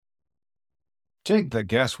Take the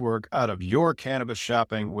guesswork out of your cannabis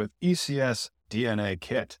shopping with ECS DNA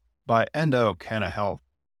Kit by Endo Canna Health.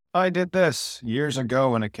 I did this years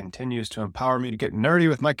ago, and it continues to empower me to get nerdy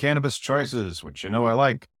with my cannabis choices, which you know I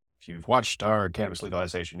like. If you've watched our Cannabis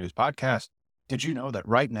Legalization News podcast, did you know that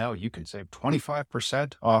right now you can save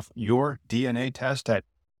 25% off your DNA test at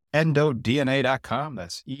endodna.com?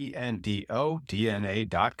 That's ENDODNA.com,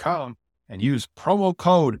 and use promo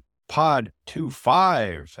code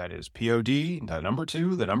POD25. That is POD, the number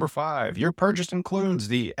 2, the number 5. Your purchase includes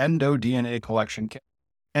the Endo DNA Collection Kit,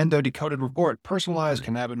 Endo Decoded Report, personalized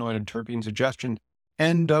cannabinoid and terpene suggestion,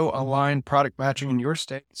 Endo Aligned product matching in your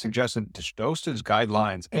state, suggested dosage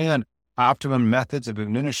guidelines, and optimum methods of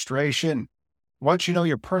administration. Once you know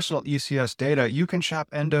your personal ECS data, you can shop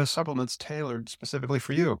Endo supplements tailored specifically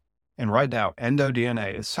for you. And right now, Endo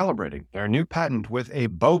DNA is celebrating their new patent with a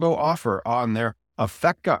BOGO offer on their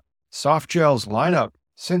Affeca soft gels lineup.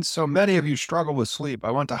 Since so many of you struggle with sleep,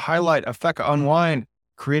 I want to highlight Affeca Unwind,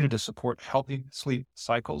 created to support healthy sleep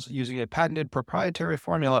cycles using a patented proprietary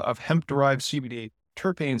formula of hemp-derived CBD,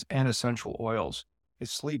 terpenes, and essential oils. If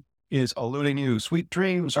sleep is eluding you, sweet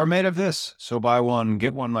dreams are made of this. So buy one,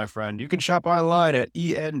 get one, my friend. You can shop online at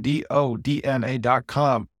endodna.com.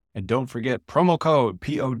 And don't forget promo code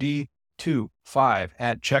POD25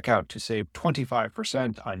 at checkout to save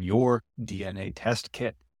 25% on your DNA test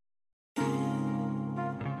kit.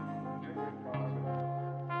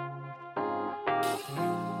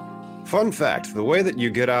 Fun fact, the way that you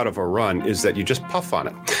get out of a run is that you just puff on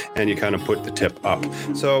it and you kind of put the tip up.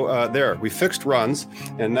 So there, we fixed runs.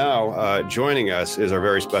 And now joining us is our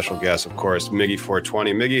very special guest, of course,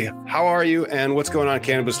 Miggy420. Miggy, how are you? And what's going on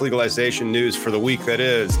cannabis legalization news for the week that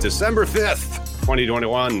is December 5th,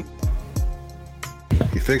 2021?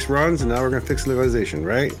 You fix runs, and now we're going to fix legalization,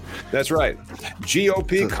 right? That's right.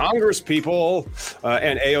 GOP Congress people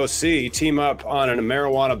and AOC team up on a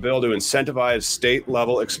marijuana bill to incentivize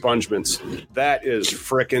state-level expungements. That is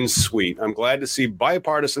frickin' sweet. I'm glad to see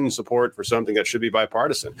bipartisan support for something that should be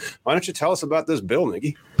bipartisan. Why don't you tell us about this bill,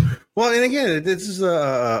 Miggy? Well, and again, this is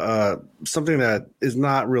something that is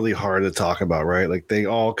not really hard to talk about, right? Like, they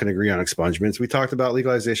all can agree on expungements. We talked about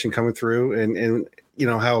legalization coming through, and you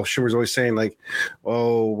know how Schumer's always saying, like,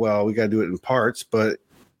 oh, well, we got to do it in parts. But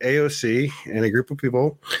AOC and a group of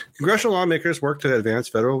people, congressional lawmakers, worked to advance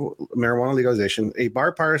federal marijuana legalization. A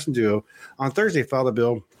bipartisan duo on Thursday filed a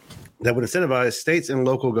bill that would incentivize states and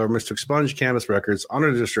local governments to expunge cannabis records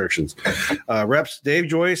under the restrictions. Reps Dave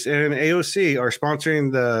Joyce and AOC are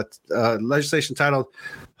sponsoring the legislation titled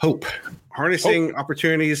HOPE, Harnessing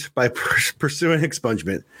Opportunities by Pursuing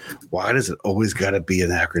Expungement. Why does it always got to be an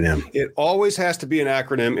acronym? It always has to be an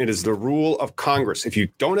acronym. It is the rule of Congress. If you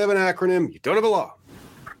don't have an acronym, you don't have a law.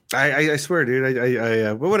 I swear, dude.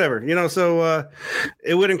 But whatever, you know. So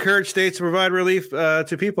it would encourage states to provide relief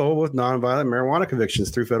to people with nonviolent marijuana convictions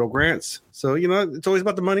through federal grants. So you know, it's always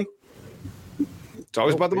about the money. It's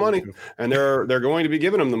always about the money, and they're going to be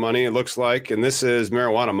giving them the money. It looks like, and this is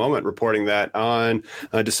Marijuana Moment reporting that on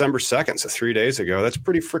December 2nd, so 3 days ago. That's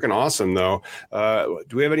pretty freaking awesome, though.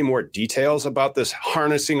 Do we have any more details about this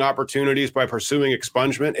harnessing opportunities by pursuing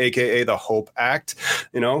expungement, aka the HOPE Act?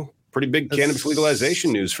 You know. Pretty big cannabis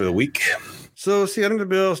legalization news for the week. So, see, under the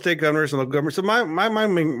bill, state governors and local governments. So, my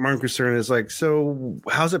main concern is like, so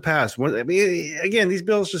how's it passed? I mean, again, these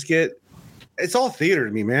bills just it's all theater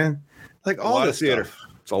to me, man. Like all this theater. Stuff.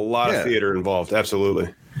 It's a lot of theater involved. Absolutely.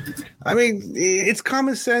 I mean, it's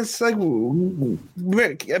common sense. Like,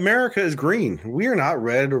 America is green. We are not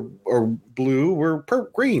red or blue. We're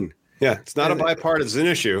green. Yeah, it's not a bipartisan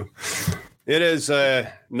issue. It is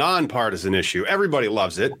a nonpartisan issue. Everybody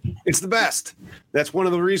loves it. It's the best. That's one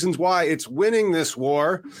of the reasons why it's winning this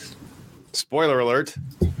war. Spoiler alert.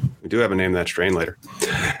 We do have a name that strain later.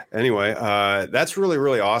 Anyway, that's really,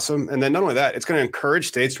 really awesome. And then not only that, it's going to encourage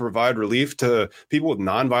states to provide relief to people with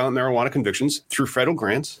nonviolent marijuana convictions through federal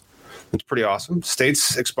grants. It's pretty awesome.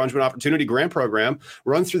 State's Expungement Opportunity Grant Program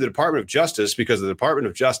runs through the Department of Justice because the Department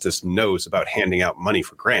of Justice knows about handing out money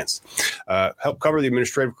for grants. Help cover the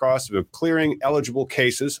administrative costs of clearing eligible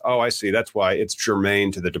cases. Oh, I see. That's why it's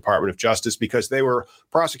germane to the Department of Justice, because they were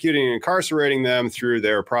prosecuting and incarcerating them through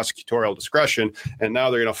their prosecutorial discretion, and now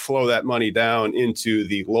they're going to flow that money down into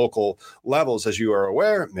the local levels, as you are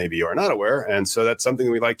aware. Maybe you are not aware, and so that's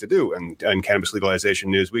something we like to do. And in Cannabis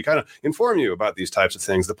Legalization News, we kind of inform you about these types of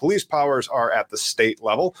things. The police powers are at the state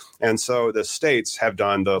level, and so the states have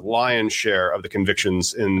done the lion's share of the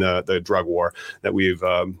convictions in the drug war that we've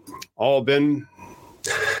all been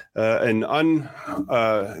we're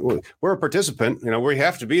a participant. We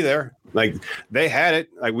have to be there. Like they had it.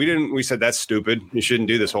 Like we said that's stupid. You shouldn't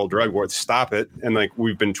do this whole drug war. Stop it. And like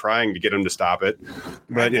we've been trying to get them to stop it,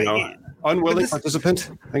 but unwilling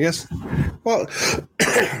participant, I guess. Well,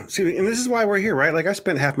 see, and this is why we're here, right? Like I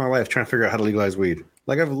spent half my life trying to figure out how to legalize weed.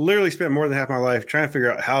 Like I've literally spent more than half my life trying to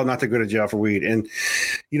figure out how not to go to jail for weed. And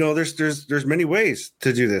there's many ways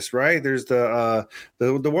to do this, right? There's the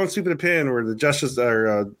one sweep of the pen where the justice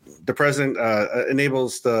or the president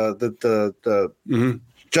enables the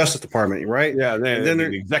Justice Department, right? Yeah, then the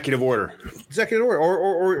executive order,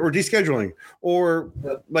 or descheduling, or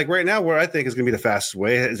like right now, where I think is going to be the fastest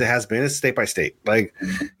way, as it has been, is state by state. Like,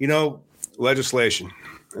 legislation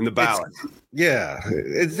and the ballot.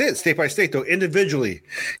 It's state by state though, individually,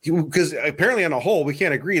 because apparently on a whole we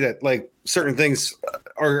can't agree that like certain things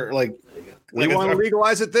are like. We want to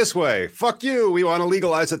legalize it this way. Fuck you. We want to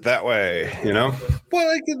legalize it that way.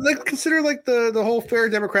 Well, like consider like the whole fair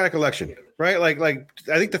democratic election, right? Like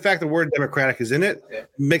I think the fact the word democratic is in it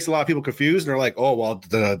makes a lot of people confused, and they're like, oh well,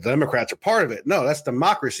 the Democrats are part of it. No, that's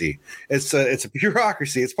democracy. It's a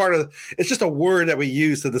bureaucracy. It's just a word that we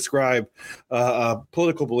use to describe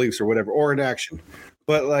political beliefs or whatever, or an action.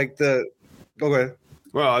 But like okay.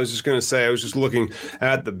 Well, I was just going to say, I was just looking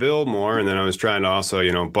at the bill more, and then I was trying to also,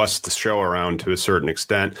 bust the show around to a certain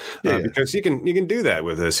extent, because you can do that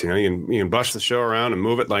with this. You can bust the show around and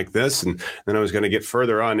move it like this, and then I was going to get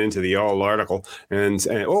further on into the whole article, and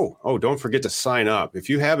don't forget to sign up. If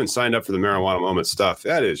you haven't signed up for the Marijuana Moment stuff,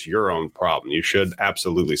 that is your own problem. You should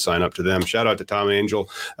absolutely sign up to them. Shout out to Tom Angel,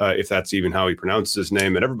 if that's even how he pronounces his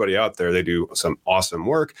name, and everybody out there. They do some awesome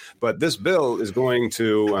work. But this bill is going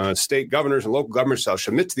to state governors and local governments shall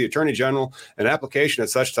submit to the Attorney General an application at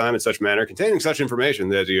such time and such manner containing such information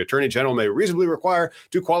that the Attorney General may reasonably require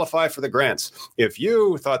to qualify for the grants. If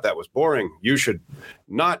you thought that was boring, you should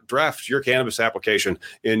not draft your cannabis application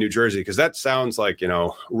in New Jersey, because that sounds like,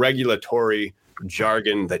 regulatory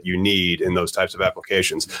jargon that you need in those types of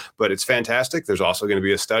applications. But it's fantastic. There's also going to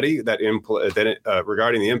be a study that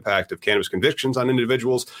regarding the impact of cannabis convictions on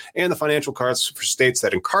individuals and the financial costs for states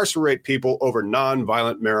that incarcerate people over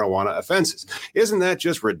non-violent marijuana offenses. Isn't that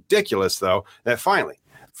just ridiculous, though, that finally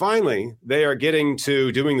they are getting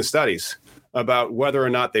to doing the studies about whether or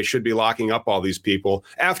not they should be locking up all these people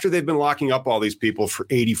after they've been locking up all these people for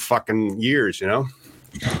 80 fucking years,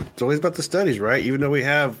 It's always about the studies, right? Even though we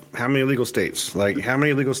have how many legal states? Like, how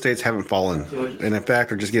many legal states haven't fallen? And in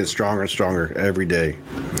fact, are just getting stronger and stronger every day.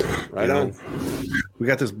 Right on. We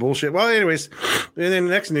got this bullshit. Well, anyways, and then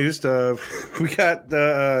the next news, we got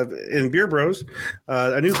in Beer Bros,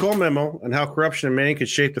 a new Cole memo on how corruption in Maine could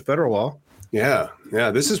shape the federal law. Yeah.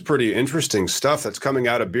 This is pretty interesting stuff that's coming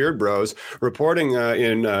out of Beard Bros reporting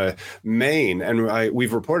in Maine. And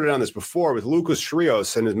we've reported on this before with Lucas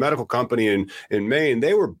Rios and his medical company in Maine.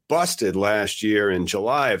 They were busted last year in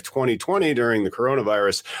July of 2020 during the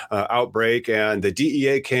coronavirus outbreak. And the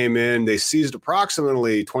DEA came in. They seized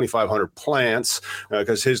approximately 2,500 plants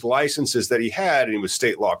because his licenses that he had, and he was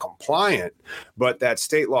state law compliant. But that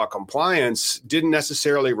state law compliance didn't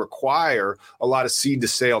necessarily require a lot of seed to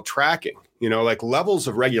sale tracking. Like levels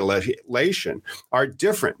of regulation are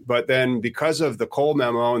different. But then because of the Cole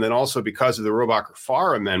memo, and then also because of the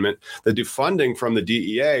Robacher-Farr amendment, the defunding from the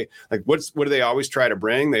DEA, like what do they always try to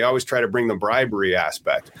bring? They always try to bring the bribery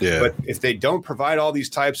aspect. Yeah. But if they don't provide all these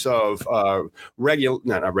types of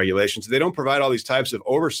not regulations, they don't provide all these types of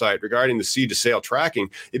oversight regarding the seed to sale tracking,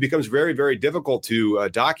 it becomes very, very difficult to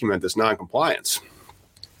document this noncompliance.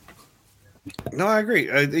 No, I agree.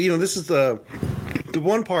 This is the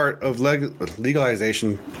one part of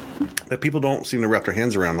legalization that people don't seem to wrap their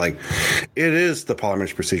hands around. Like, it is the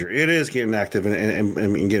parliamentary procedure. It is getting active and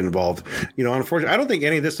getting involved. Unfortunately, I don't think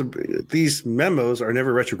any of these memos are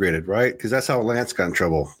never retrograded, right? Because that's how Lance got in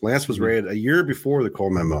trouble. Lance was raided a year before the Cole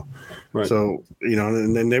memo. Right. So,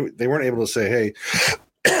 and then they weren't able to say,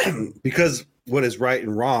 hey, because what is right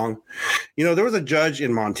and wrong. There was a judge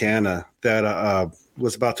in Montana that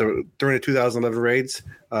was about to, during the 2011 raids,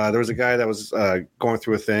 there was a guy that was going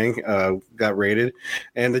through a thing, got raided,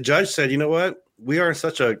 and the judge said, you know what, we are in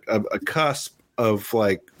such a cusp of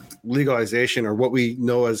like legalization, or what we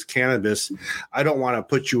know as cannabis. I don't want to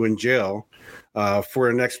put you in jail for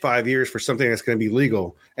the next 5 years for something that's going to be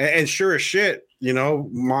legal. And sure as shit,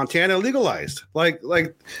 Montana legalized.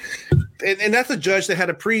 And that's a judge that had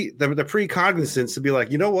the precognizance to be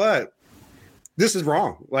like, you know what, this is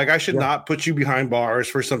wrong. Like, I should not put you behind bars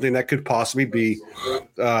for something that could possibly be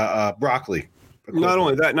broccoli. Not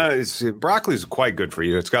only that, broccoli is quite good for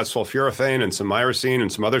you. It's got sulforaphane and some myrcene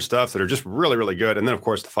and some other stuff that are just really, really good. And then, of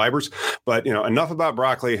course, the fibers. But, enough about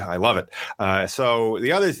broccoli. I love it. So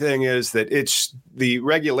the other thing is that it's the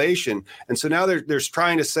regulation. And so now they're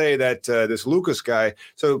trying to say that this Lucas guy.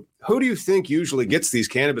 So who do you think usually gets these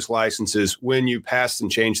cannabis licenses when you pass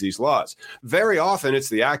and change these laws? Very often it's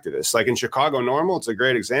the activists. Like in Chicago NORML, it's a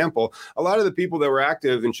great example. A lot of the people that were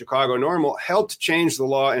active in Chicago NORML helped change the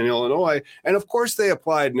law in Illinois. And of course they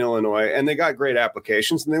applied in Illinois and they got great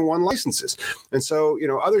applications and they won licenses. And so,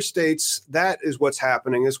 other states, that is what's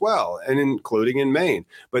happening as well, and including in Maine.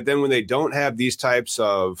 But then when they don't have these types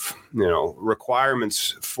of,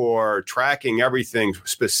 requirements for tracking everything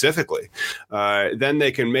specifically, then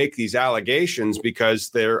they can make these allegations because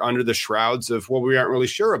they're under the shrouds of, well, we aren't really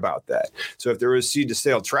sure about that. So if there was seed to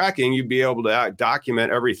sale tracking, you'd be able to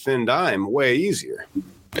document every thin dime way easier.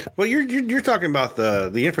 Well, you're talking about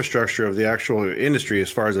the infrastructure of the actual industry as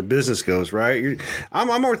far as the business goes, right?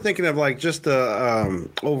 I'm more thinking of like just the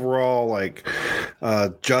overall like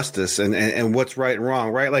justice and what's right and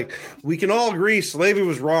wrong, right? Like we can all agree slavery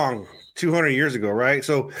was wrong 200 years ago, right?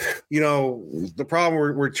 So, the problem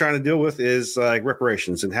we're trying to deal with is like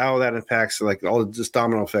reparations and how that impacts like all this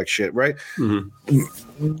domino effect shit, right?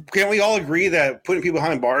 Mm-hmm. Can't we all agree that putting people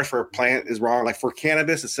behind bars for a plant is wrong, like for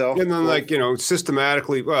cannabis itself? And then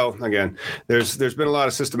systematically, well, again, there's been a lot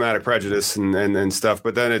of systematic prejudice and stuff,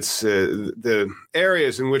 but then it's the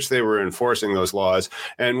areas in which they were enforcing those laws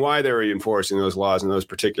and why they were enforcing those laws in those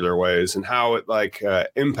particular ways and how it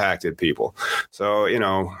impacted people. So,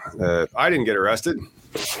 I didn't get arrested.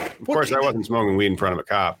 Of course, I wasn't smoking weed in front of a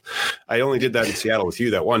cop. I only did that in Seattle with you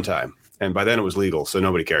that one time. And by then it was legal, so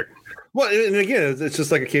nobody cared. Well, and again, it's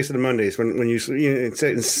just like a case of the Mondays when you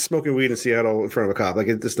smoking weed in Seattle in front of a cop. Like,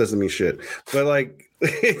 it just doesn't mean shit. But like,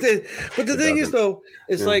 but the thing is, though,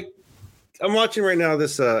 it's like I'm watching right now.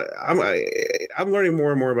 This I'm learning more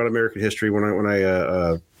and more about American history when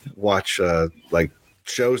I watch like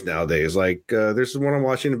shows nowadays. Like there's one I'm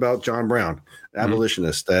watching about John Brown,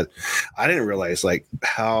 abolitionist, that I didn't realize like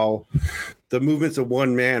how the movements of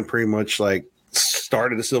one man pretty much like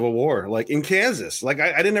started the Civil War, like in Kansas. Like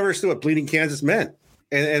I didn't understand what bleeding Kansas meant.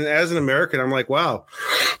 And as an American, I'm like, wow,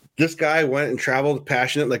 this guy went and traveled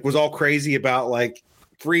passionate, like was all crazy about like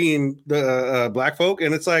freeing the black folk.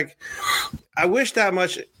 And it's like, I wish that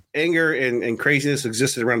much anger and craziness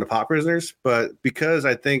existed around the pot prisoners, but because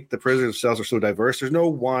I think the prisoners themselves are so diverse, there's no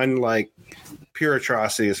one like pure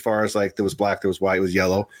atrocity as far as like there was black, there was white, it was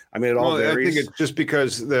yellow. I mean, it all varies. I think it's just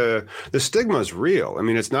because the stigma is real. I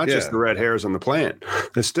mean, it's not just the red hairs on the plant.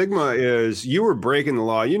 The stigma is you were breaking the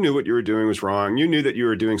law. You knew what you were doing was wrong. You knew that you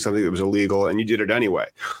were doing something that was illegal, and you did it anyway.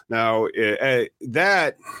 Now,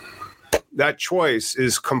 that choice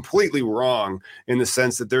is completely wrong in the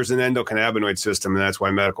sense that there's an endocannabinoid system, and that's why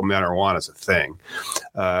medical marijuana is a thing.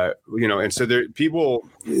 And so there people,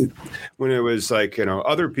 when it was like,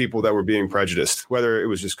 other people that were being prejudiced, whether it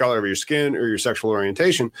was just color of your skin or your sexual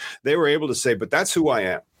orientation, they were able to say, but that's who I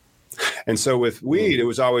am. And so with weed, it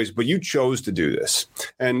was always, but you chose to do this.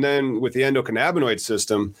 And then with the endocannabinoid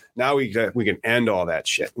system, now we can end all that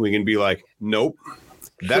shit. We can be like, nope.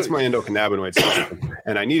 That's my endocannabinoid system,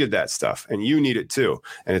 and I needed that stuff, and you need it too.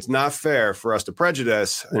 And it's not fair for us to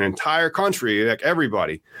prejudice an entire country, like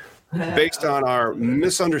everybody, based on our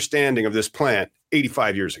misunderstanding of this plant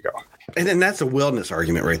 85 years ago. And then that's a wellness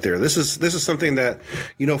argument right there. This is something that,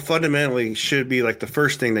 fundamentally should be like the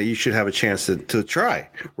first thing that you should have a chance to try,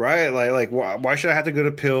 right? Like why should I have to go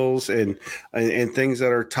to pills and things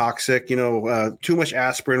that are toxic? Too much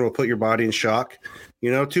aspirin will put your body in shock.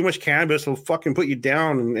 Too much cannabis will fucking put you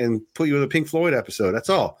down and put you with a Pink Floyd episode. That's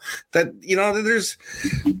all.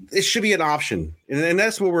 It should be an option, and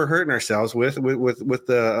that's what we're hurting ourselves with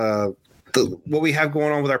the what we have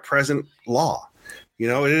going on with our present law.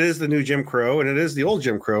 It is the new Jim Crow and it is the old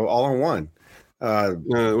Jim Crow all in one.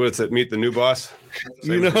 What's it? Meet the new boss.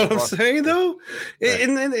 You know what I'm saying, though? Right.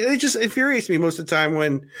 And it just infuriates me most of the time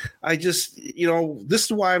when I just, this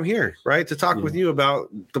is why I'm here, right? To talk with you about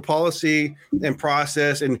the policy and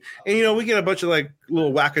process. And we get a bunch of like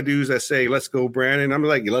little wackadoos that say, let's go Brandon. I'm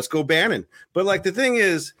like, let's go Bannon. But like, the thing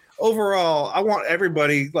is, overall, I want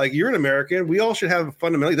everybody, like, you're an American. We all should have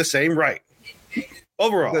fundamentally the same right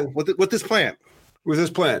overall with this plant. With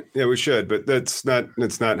this plant, yeah, we should, but that's not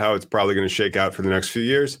how it's probably going to shake out for the next few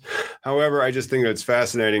years. However, I just think that it's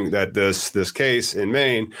fascinating that this case in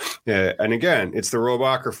Maine, and again, it's the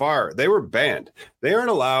Rohrabacher fire. They were banned. They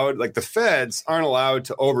aren't allowed, like the feds aren't allowed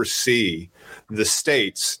to oversee the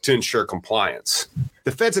states to ensure compliance.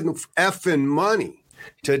 The feds have effing money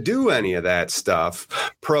to do any of that stuff,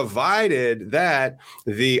 provided that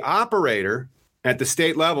the operator at the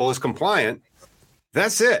state level is compliant,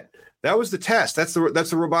 that's it. That was the test. That's the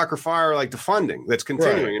Robacher Fire like defunding that's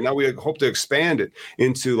continuing, right. And now we hope to expand it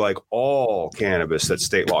into like all cannabis that's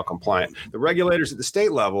state law compliant. The regulators at the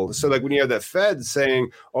state level, so like when you have that Fed saying,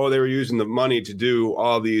 "Oh, they were using the money to do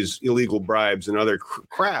all these illegal bribes and other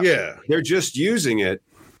crap," they're just using it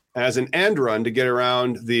as an end run to get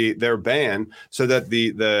around their ban, so that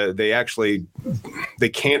they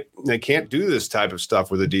can't do this type of stuff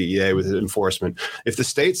with the DEA with enforcement. If the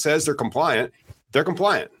state says they're compliant, they're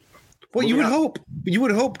compliant. Well, you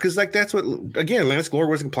would hope, because like that's what, again, Lance Gore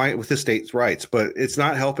was compliant with the state's rights, but it's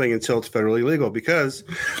not helping until it's federally legal because,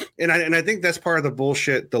 and I think that's part of the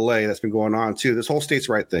bullshit delay that's been going on too. This whole states'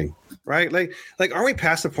 right thing, right? Like aren't we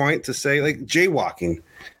past the point to say like jaywalking?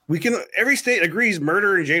 Every state agrees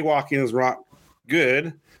murder and jaywalking is not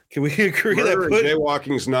good. Can we agree murder and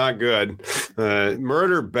jaywalking's not good?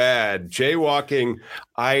 Murder bad. Jaywalking,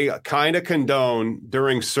 I kind of condone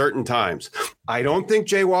during certain times. I don't think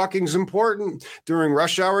jaywalking's important during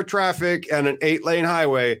rush hour traffic and an 8-lane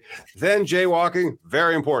highway. Then jaywalking,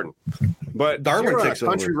 very important. But Darwin takes a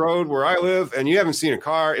country road where I live, and you haven't seen a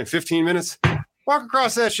car in 15 minutes. Walk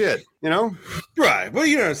across that shit, Right. Well,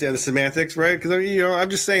 you understand the semantics, right? Because, I'm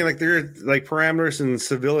just saying, like, there are, like, parameters and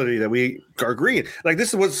civility that we are agreeing. Like, this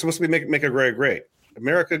is what's supposed to be make America great.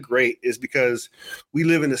 America great is because we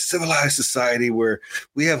live in a civilized society where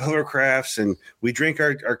we have hovercrafts and we drink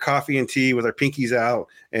our coffee and tea with our pinkies out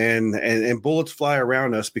and bullets fly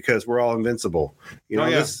around us because we're all invincible.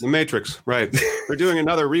 The Matrix, right. We're doing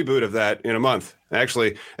another reboot of that in a month.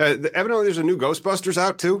 Actually, evidently there's a new Ghostbusters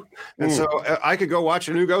out too. And so I could go watch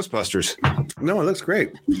a new Ghostbusters. No, it looks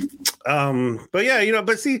great. But yeah,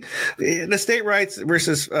 but see, the state rights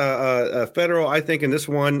versus federal, I think in this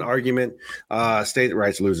one argument, state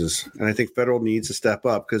rights loses. And I think federal needs to step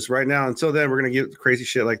up because right now, until then, we're going to get crazy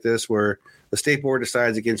shit like this where the state board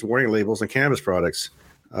decides against warning labels on cannabis products.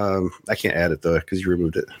 I can't add it though because you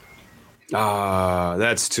removed it.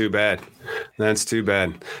 That's too bad. That's too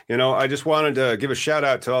bad. I just wanted to give a shout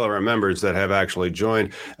out to all of our members that have actually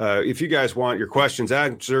joined. If you guys want your questions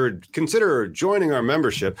answered, consider joining our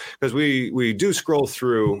membership because we do scroll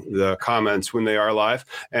through the comments when they are live.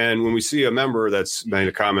 And when we see a member that's made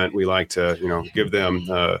a comment, we like to, give them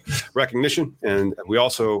recognition. And we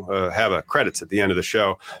also have a credits at the end of the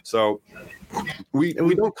show. So we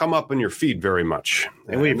don't come up in your feed very much.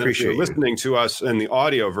 And we appreciate you listening to us in the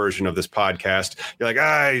audio version of this podcast. You're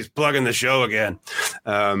like, he's plugging the show again.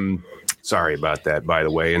 Sorry about that, by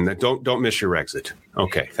the way. And don't miss your exit.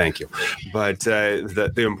 Okay, thank you. But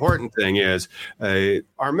the important thing is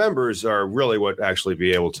our members are really what actually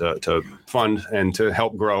be able to fund and to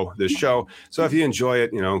help grow this show. So if you enjoy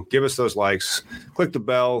it, give us those likes, click the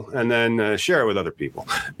bell, and then share it with other people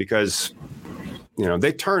because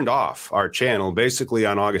they turned off our channel basically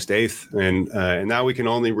on August 8th, and now we can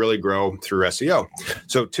only really grow through SEO.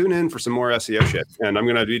 So tune in for some more SEO shit. And I'm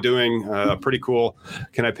going to be doing a pretty cool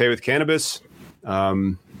Can I Pay with Cannabis?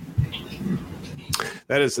 That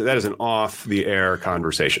is an off-the-air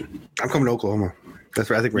conversation. I'm coming to Oklahoma. That's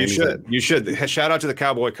right. I think you should. Shout out to the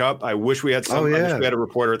Cowboy Cup. I wish we had I wish we had a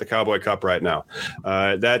reporter at the Cowboy Cup right now.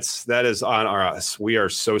 That is on us. We are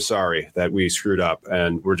so sorry that we screwed up,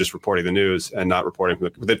 and we're just reporting the news and not reporting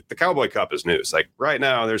the Cowboy Cup is news. Like right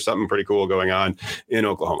now, there's something pretty cool going on in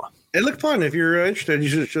Oklahoma. It looked fun. If you're interested,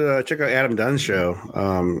 you should check out Adam Dunn's show.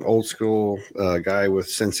 Old school guy with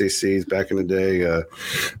Sensei Seeds back in the day.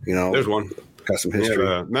 There's one. Got some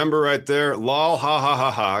history. Member right there. Lol, ha, ha,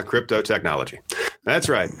 ha, ha, crypto technology. That's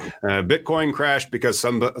right. Bitcoin crashed because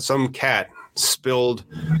some cat spilled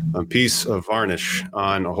a piece of varnish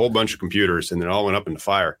on a whole bunch of computers and it all went up into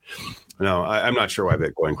fire. No, I'm not sure why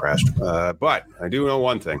Bitcoin crashed, but I do know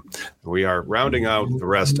one thing. We are rounding out the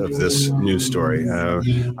rest of this news story.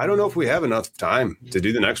 I don't know if we have enough time to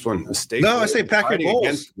do the next one. I say pack your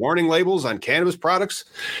bowls. Warning labels on cannabis products.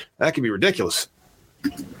 That could be ridiculous.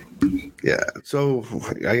 Yeah, so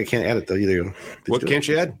I can't add it though either. What can't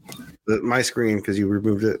you add? My screen because you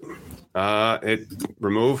removed it.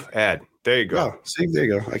 Remove add. There you go. Oh, see, there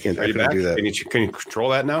you go. I can't do that. Can you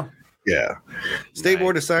control that now? Yeah. State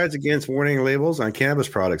board decides against warning labels on cannabis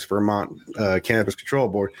products. Vermont Cannabis Control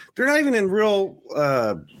Board. They're not even in real.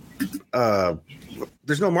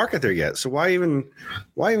 There's no market there yet. So why even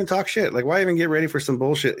talk shit? Like why even get ready for some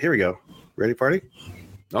bullshit? Here we go. Ready, party?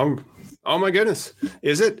 Oh my goodness.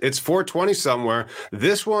 Is it? It's 420 somewhere.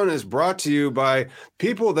 This one is brought to you by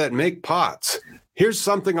people that make pots. Here's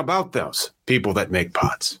something about those people that make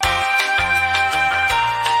pots.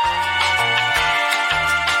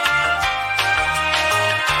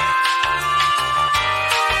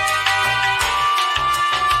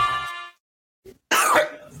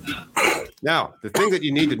 Now, the thing that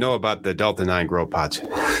you need to know about the Delta 9 grow pods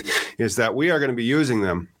is that we are going to be using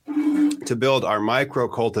them to build our micro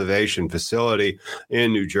cultivation facility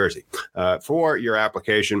in New Jersey for your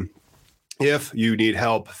application. If you need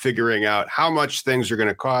help figuring out how much things are going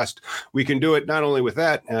to cost, we can do it not only with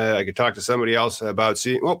that. I could talk to somebody else about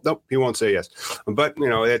seeing. Well, nope, he won't say yes. But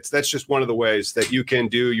that's just one of the ways that you can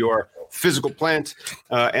do your physical plant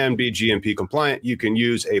and be GMP compliant. You can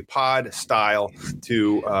use a pod style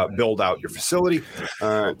to build out your facility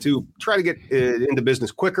to try to get into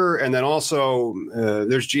business quicker. And then also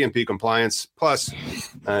there's GMP compliance. Plus,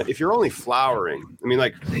 if you're only flowering, I mean,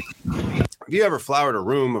 like, have you ever flowered a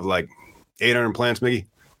room of like 800 plants, Mickey?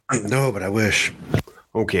 No, but I wish.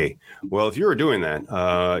 Okay. Well, if you were doing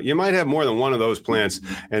that, you might have more than one of those plants,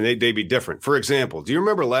 and they'd be different. For example, do you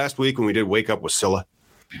remember last week when we did Wake Up with Scylla?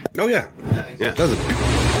 Oh, yeah. Yeah. Does it?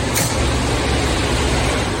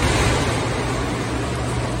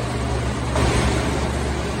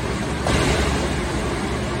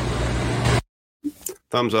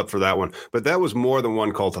 Thumbs up for that one. But that was more than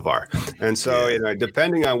one cultivar. And so,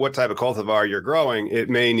 depending on what type of cultivar you're growing, it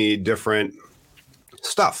may need different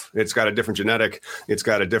stuff. It's got a different genetic. It's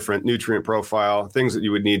got a different nutrient profile, things that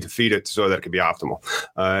you would need to feed it so that it could be optimal.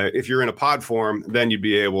 If you're in a pod form, then you'd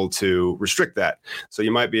be able to restrict that. So you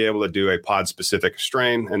might be able to do a pod specific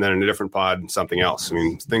strain and then in a different pod, something else. I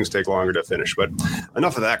mean, things take longer to finish, but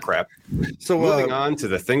enough of that crap. So moving on to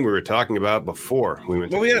the thing we were talking about before we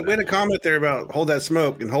went. Well, we had a comment there about hold that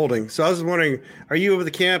smoke and holding. So I was wondering, are you over the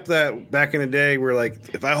camp that back in the day where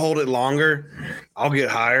like, if I hold it longer, I'll get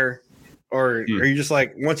higher? Or are you just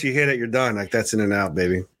like, once you hit it, you're done? Like, that's in and out,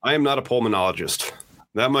 baby. I am not a pulmonologist.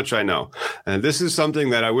 That much I know. And this is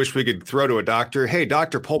something that I wish we could throw to a doctor. Hey,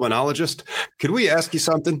 Dr. Pulmonologist, could we ask you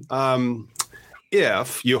something?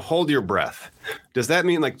 If you hold your breath, does that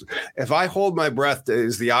mean like if I hold my breath,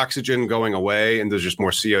 is the oxygen going away and there's just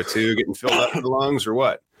more CO2 getting filled up in the lungs or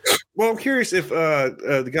what? Well, I'm curious if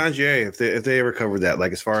the Ganjier, if they ever covered that,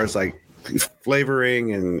 like as far as like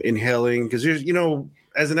flavoring and inhaling, because there's,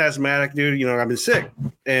 as an asthmatic dude, I've been sick.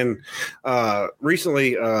 And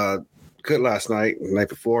recently, last night, the night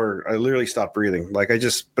before, I literally stopped breathing. But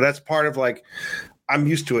that's part of like, I'm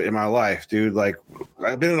used to it in my life, dude. Like,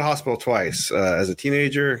 I've been in the hospital twice as a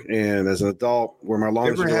teenager and as an adult where my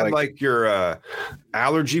lungs you ever had like your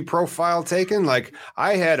allergy profile taken? Like,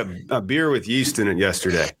 I had a beer with yeast in it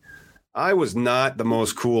yesterday. I was not the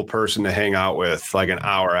most cool person to hang out with like an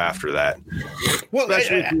hour after that. Well,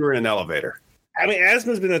 especially if you were in an elevator. I mean,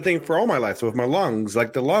 asthma's been a thing for all my life. So with my lungs,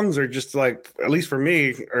 like the lungs are just like, at least for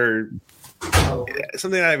me, are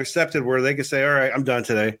something I've accepted where they can say, all right, I'm done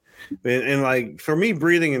today. And like for me,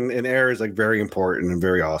 breathing in air is like very important and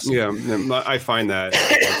very awesome. Yeah, I find that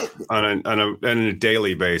on a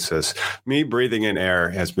daily basis. Me breathing in air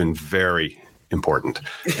has been very important.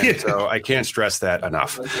 And so I can't stress that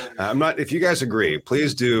enough. If you guys agree,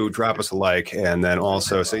 please do drop us a like and then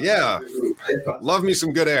also say, yeah, love me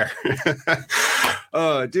some good air.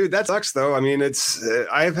 Dude, that sucks though. I mean,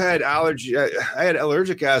 I've had allergy. I had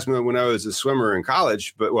allergic asthma when I was a swimmer in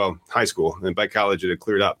college, high school, and by college it had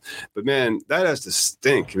cleared up. But man, that has to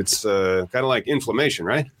stink. It's kind of like inflammation,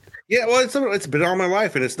 right? Yeah, well, it's been all my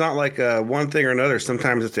life, and it's not like one thing or another.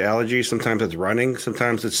 Sometimes it's the allergy, sometimes it's running,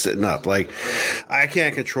 sometimes it's sitting up. Like, I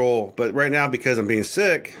can't control. But right now, because I'm being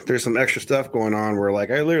sick, there's some extra stuff going on where, like,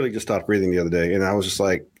 I literally just stopped breathing the other day, and I was just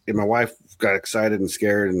like, and my wife got excited and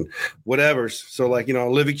scared and whatever. So, like,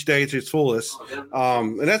 live each day to its fullest.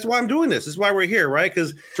 And that's why I'm doing this. This is why we're here, right?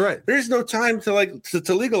 Because there's no time to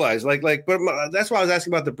legalize. But that's why I was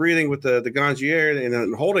asking about the breathing with the Ganjier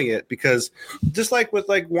and holding it, because just like with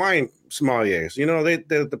like wine sommeliers,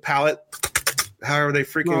 the palate, however they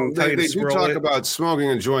freaking they do talk about smoking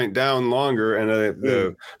a joint down longer and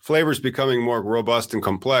the flavors becoming more robust and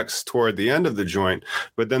complex toward the end of the joint.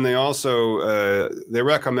 But then they also they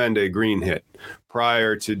recommend a green hit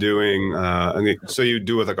prior to doing so you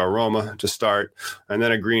do with like aroma to start and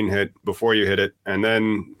then a green hit before you hit it and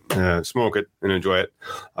then smoke it and enjoy it.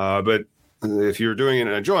 But if you're doing it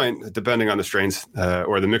in a joint, depending on the strains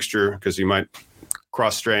or the mixture, because you might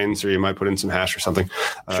cross strains or you might put in some hash or something,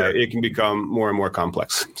 it can become more and more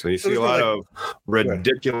complex. So you see a lot of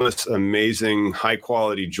ridiculous, amazing, high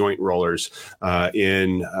quality joint rollers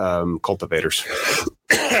in cultivators.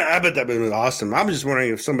 I bet that would have been awesome. I'm just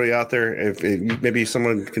wondering if somebody out there, if maybe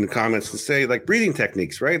someone can comments and say like breathing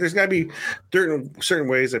techniques, right? There's got to be certain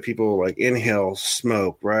ways that people like inhale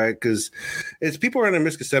smoke, right? Because it's people are in a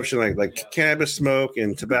misconception like cannabis smoke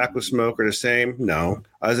and tobacco smoke are the same. No,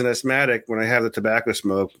 as an asthmatic, when I have the tobacco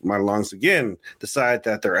smoke, my lungs again decide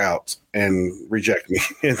that they're out and reject me.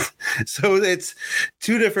 So it's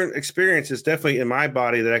two different experiences, definitely in my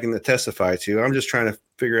body that I can testify to. I'm just trying to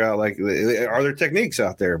figure out like, are there techniques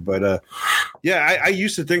out there? But yeah, I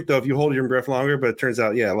used to think though, if you hold your breath longer, but it turns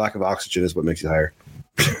out, yeah, lack of oxygen is what makes you higher.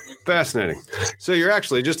 Fascinating. So you're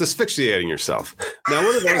actually just asphyxiating yourself. Now,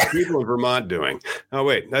 what are those people in Vermont doing? Oh,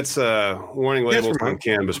 wait, that's warning labels on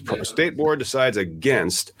cannabis. State board decides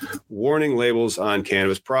against warning labels on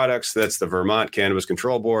cannabis products. That's the Vermont Cannabis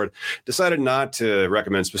Control Board. Decided not to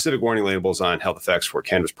recommend specific warning labels on health effects for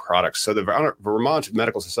cannabis products. So the Vermont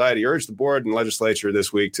Medical Society urged the board and legislature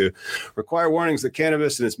this week to require warnings that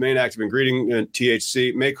cannabis and its main active ingredient,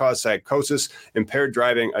 THC, may cause psychosis, impaired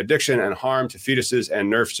driving, addiction, and harm to fetuses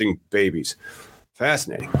and nursing babies.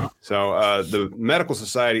 Fascinating. So the medical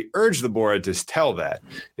society urged the board to tell that,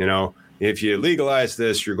 if you legalize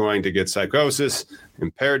this, you're going to get psychosis,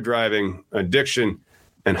 impaired driving, addiction,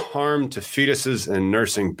 and harm to fetuses and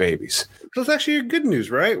nursing babies. So it's actually good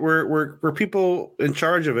news, right? Where people in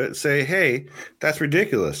charge of it say, hey, that's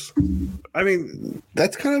ridiculous. I mean,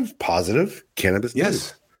 that's kind of positive cannabis news.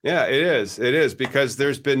 Yes. Yeah, it is. It is, because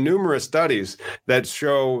there's been numerous studies that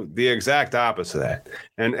show the exact opposite of that.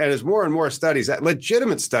 And as more and more studies,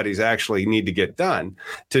 legitimate studies actually need to get done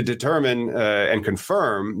to determine and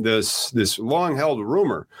confirm this long-held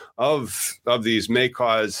rumor of these may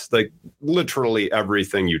cause like literally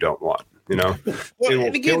everything you don't want. Well, it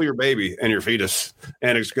will kill your baby and your fetus,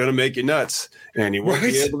 and it's going to make you nuts, and you won't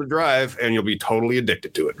be able to drive, and you'll be totally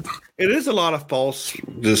addicted to it. It is a lot of false,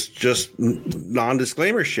 just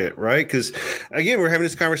non-disclaimer shit, right? Because, again, we're having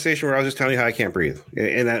this conversation where I was just telling you how I can't breathe.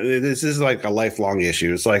 And this is like a lifelong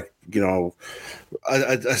issue. It's like,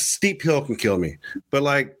 a steep hill can kill me. But,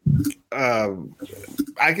 like, I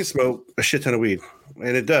can smoke a shit ton of weed.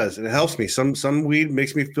 And it does, and it helps me. Some weed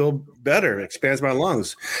makes me feel better, it expands my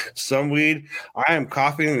lungs. Some weed, I am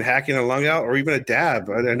coughing and hacking a lung out, or even a dab.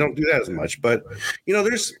 I don't do that as much. But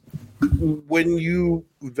there's when you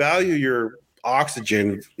value your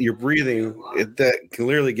oxygen, your breathing, that can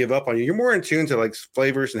literally give up on you. You're more in tune to like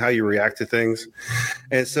flavors and how you react to things.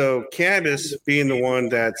 And so cannabis being the one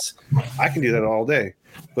I can do that all day.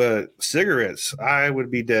 But cigarettes, I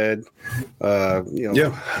would be dead.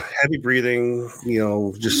 Heavy breathing,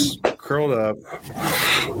 just curled up.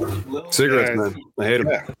 Cigarettes, man. I hate them.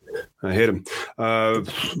 Yeah. I hate them.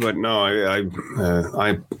 But no,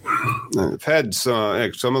 I've had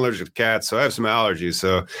some allergic to cats, so I have some allergies.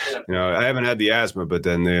 So, I haven't had the asthma, but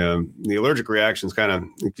then the allergic reactions kind of,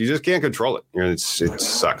 you just can't control it. It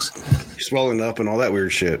sucks. You're swelling up and all that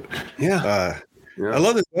weird shit. Yeah. I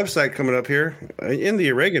love this website coming up here. In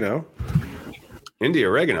the oregano. The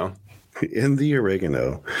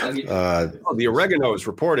oregano is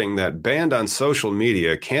reporting that banned on social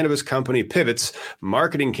media, cannabis company pivots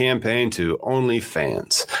marketing campaign to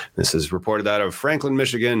OnlyFans. This is reported out of Franklin,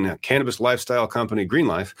 Michigan. Cannabis lifestyle company Green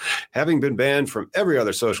Life, having been banned from every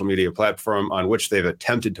other social media platform on which they've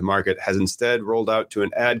attempted to market, has instead rolled out to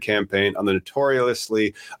an ad campaign on the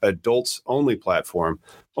notoriously adults-only platform,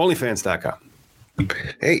 OnlyFans.com.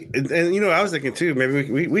 Hey, and I was thinking too,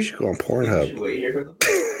 maybe we should go on Pornhub.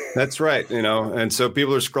 That's right, and so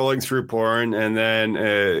people are scrolling through porn, and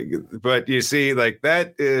then, but you see, like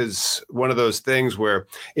that is one of those things where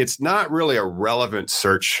it's not really a relevant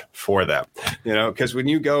search for them, because when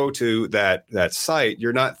you go to that site,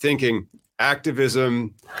 you're not thinking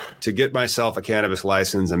activism to get myself a cannabis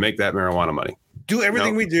license and make that marijuana money. Do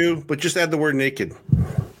everything we do, but just add the word naked.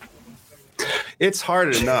 It's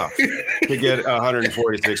hard enough to get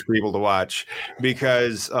 146 people to watch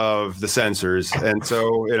because of the censors. And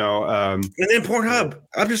so, and then Pornhub,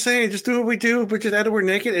 I'm just saying, just do what we do, but just add the word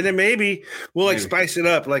naked. And then maybe we'll spice it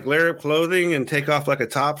up, like layer up clothing and take off like a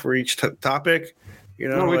top for each topic.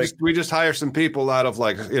 We just hire some people out of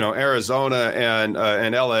Arizona and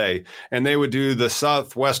LA, and they would do the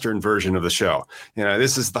southwestern version of the show.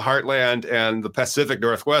 This is the Heartland and the Pacific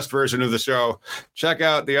Northwest version of the show. Check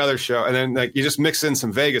out the other show, and then you just mix in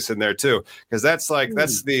some Vegas in there too, because that's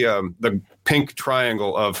the pink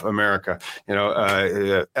triangle of America.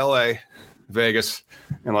 LA, Vegas,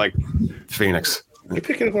 and Phoenix. You're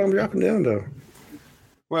picking up what I'm dropping down though.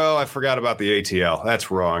 Well, I forgot about the ATL. That's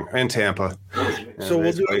wrong. And Tampa. So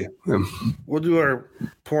we'll do our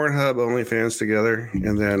Pornhub OnlyFans together,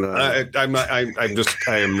 and then I am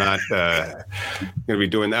not going to be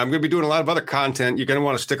doing that. I'm going to be doing a lot of other content. You're going to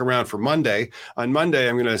want to stick around for Monday. On Monday,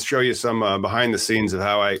 I'm going to show you some behind the scenes of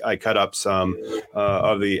how I cut up some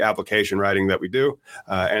of the application writing that we do,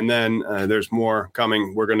 and then there's more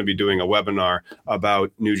coming. We're going to be doing a webinar about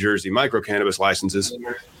New Jersey micro cannabis licenses.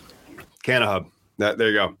 CannaHub.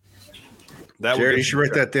 There you go. Jared, you should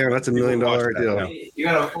write that down. That's $1 million deal.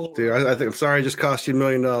 Dude, I think I'm sorry, it just cost you $1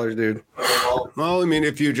 million, dude. Well, I mean,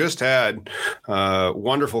 if you just had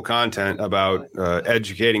wonderful content about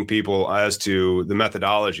educating people as to the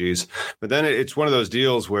methodologies, but then it's one of those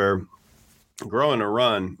deals where growing a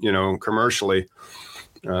run, commercially,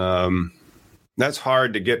 that's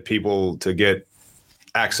hard to get people to get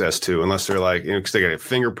access to unless they're like, because they got it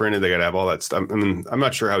fingerprinted, they got to have all that stuff. I mean, I'm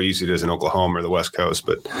not sure how easy it is in Oklahoma or the West Coast,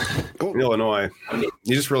 but in Illinois,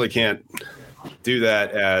 you just really can't do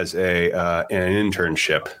that as an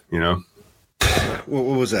internship. What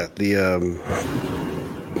was that? The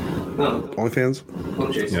OnlyFans?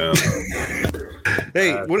 Yeah.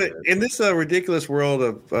 Hey, in this ridiculous world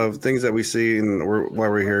of things that we see and while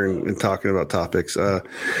we're here and talking about topics,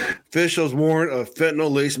 officials warn of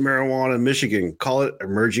fentanyl-laced marijuana in Michigan. Call it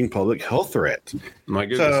emerging public health threat. My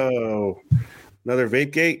goodness. So another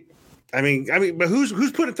vape gate. I mean, but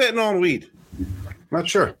who's putting fentanyl on weed? Not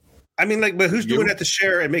sure. I mean, but who's doing that to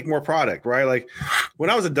share and make more product, right? Like when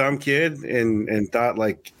I was a dumb kid and thought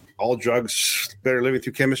all drugs better living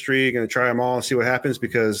through chemistry. You're going to try them all and see what happens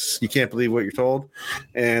because you can't believe what you're told.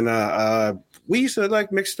 And we used to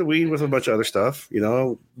mix the weed with a bunch of other stuff.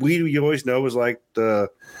 Weed you always know was like the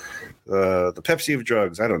Pepsi of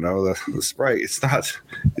drugs. I don't know the Sprite. It's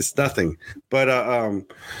nothing. But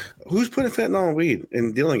who's putting fentanyl on weed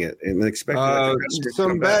and dealing it and expecting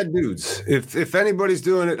some bad dudes? If anybody's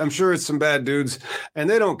doing it, I'm sure it's some bad dudes, and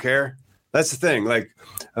they don't care. That's the thing.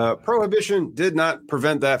 Prohibition did not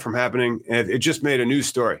prevent that from happening, and it just made a news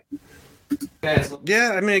story.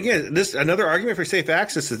 Yeah, I mean, again, this another argument for safe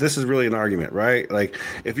access is this is really an argument, right? Like,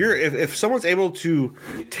 if someone's able to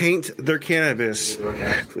taint their cannabis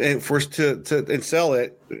and and sell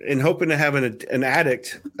it, and hoping to have an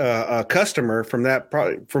addict customer from that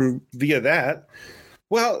from via that.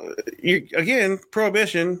 Well,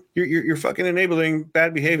 prohibition. You're fucking enabling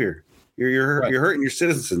bad behavior. You're hurting your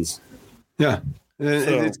citizens. Yeah.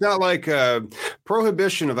 And it's not like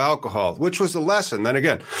prohibition of alcohol, which was a lesson. Then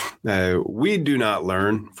again, we do not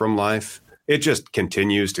learn from life. It just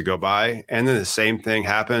continues to go by. And then the same thing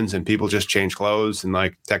happens and people just change clothes and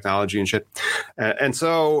technology and shit. And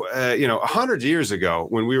so, 100 years ago,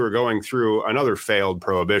 when we were going through another failed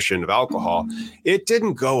prohibition of alcohol, it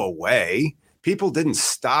didn't go away. People didn't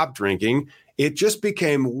stop drinking. It just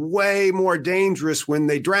became way more dangerous when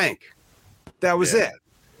they drank. That was it.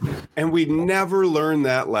 And we never learned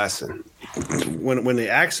that lesson. When they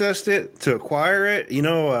accessed it to acquire it,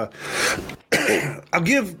 I'll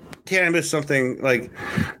give cannabis something of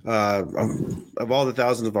all the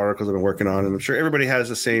thousands of articles I've been working on, and I'm sure everybody has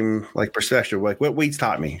the same perspective. What weeds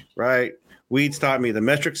taught me, right? Weeds taught me the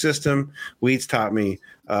metric system. Weeds taught me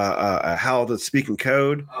how to speak in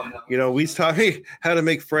code. Weeds taught me how to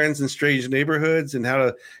make friends in strange neighborhoods and how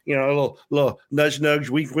to, a little nudge,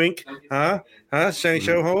 wink, wink. Shiny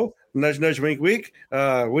show ho, nudge, wink, wink. What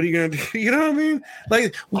are you going to do? You know what I mean?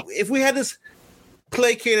 If we had this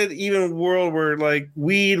placated, even world where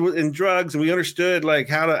weed and drugs, and we understood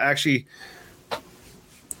how to actually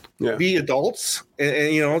be adults, and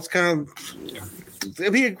it's kind of,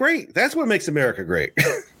 it'd be great. That's what makes America great.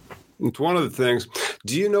 It's one of the things.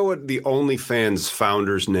 Do you know what the OnlyFans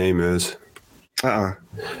founder's name is?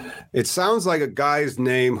 It sounds like a guy's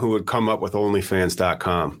name who would come up with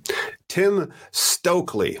OnlyFans.com. Tim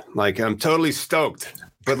Stokely. I'm totally stoked.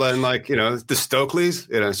 But then, the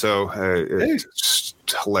Stokeleys, so it's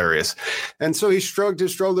hilarious. And so he shrugged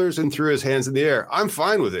his shoulders and threw his hands in the air. I'm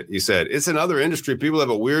fine with it, he said. It's another industry. People have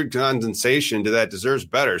a weird condensation to that deserves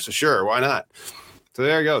better. So sure, why not? So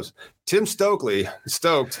there it goes. Tim Stokely,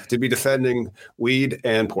 stoked to be defending weed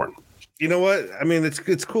and porn. You know what? I mean,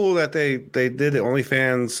 it's cool that they did the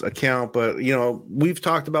OnlyFans account, but we've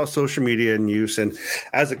talked about social media and use, and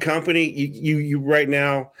as a company, you right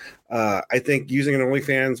now, I think using an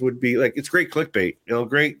OnlyFans would be it's great clickbait.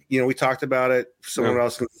 Great. We talked about it. Someone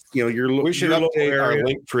else, we should update our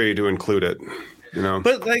link tree to include it.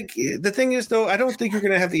 But the thing is, though, I don't think you're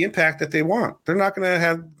going to have the impact that they want. They're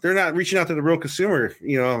not reaching out to the real consumer. I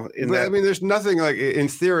mean, there's nothing in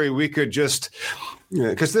theory we could just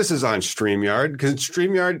Yeah, because this is on StreamYard. Because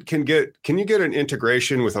StreamYard can you get an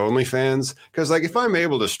integration with OnlyFans? Because like if I'm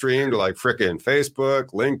able to stream to like frickin'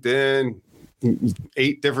 Facebook, LinkedIn,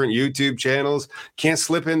 8 different YouTube channels, can't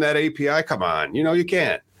slip in that API. Come on, you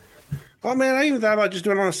can't. Oh man, I even thought about just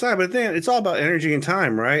doing it on the side, but then it's all about energy and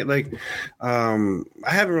time, right? Like, I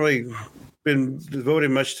haven't really been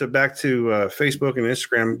devoted much back to Facebook and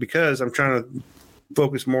Instagram because I'm trying to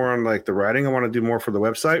focus more on like the writing. I want to do more for the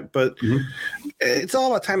website, but it's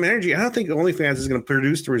all about time and energy. I don't think OnlyFans is going to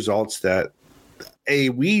produce the results that a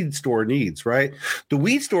weed store needs, right? The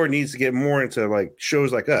weed store needs to get more into like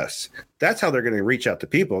shows like us. That's how they're going to reach out to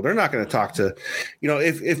people. They're not going to talk to,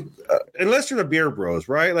 if unless they're the beer bros,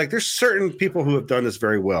 right? Like there's certain people who have done this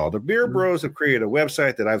very well. The beer bros have created a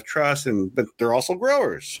website that I've trusted, but they're also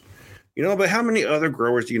growers, but how many other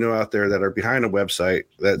growers do you know out there that are behind a website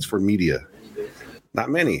that's for media? Not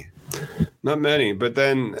many. Not many, but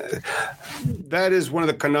then that is one of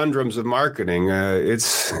the conundrums of marketing.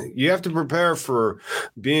 You have to prepare for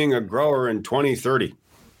being a grower in 2030.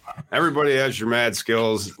 Everybody has your mad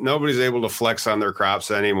skills. Nobody's able to flex on their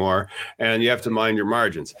crops anymore, and you have to mind your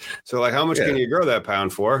margins. So, like, how much can you grow that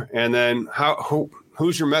pound for? And then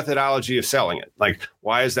who's your methodology of selling it? Like,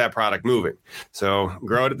 why is that product moving? So,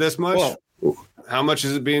 grow it at this much. Well, how much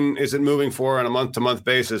is it moving for on a month-to-month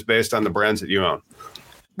basis based on the brands that you own?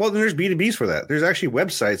 Well, then there's B2Bs for that. There's actually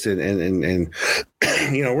websites and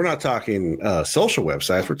we're not talking social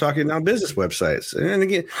websites. We're talking now business websites. And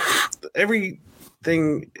again,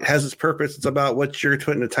 everything has its purpose. It's about what you're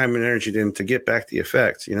putting the time and energy in to get back the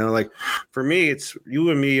effects. Like for me, it's you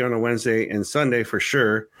and me on a Wednesday and Sunday for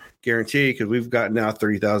sure. Guarantee, because we've gotten out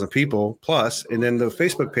 30,000 people plus. And then the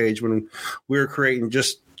Facebook page when we were creating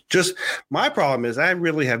just my problem is I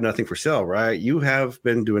really have nothing for sale, right? You have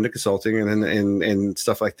been doing the consulting and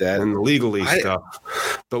stuff like that. And the legalese stuff.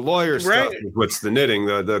 The lawyer stuff is what's the knitting.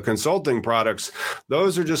 The consulting products,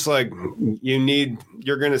 those are just like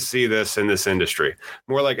you're going to see this in this industry.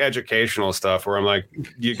 More like educational stuff where I'm like,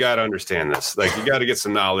 you got to understand this. Like you got to get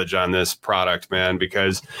some knowledge on this product, man,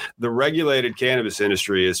 because the regulated cannabis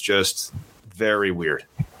industry is just very weird.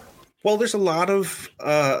 Well, there's a lot of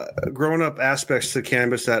grown-up aspects to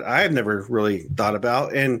cannabis that I've never really thought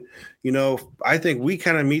about. And, I think we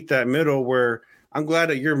kind of meet that middle where I'm glad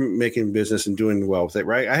that you're making business and doing well with it,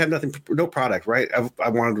 right? I have no product, right? I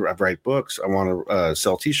write books. I want to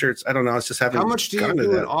sell T-shirts. I don't know. It's just having. How much do you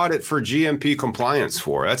do an audit for GMP compliance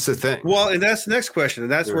for? That's the thing. Well, and that's the next question.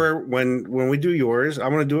 And that's where when we do yours, I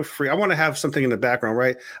want to do it free. I want to have something in the background,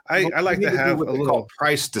 right? I like to have a little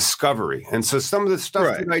price discovery. And so some of the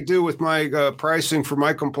stuff that I do with my pricing for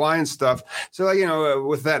my compliance stuff. So,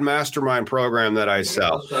 with that mastermind program that I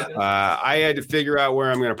sell, I had to figure out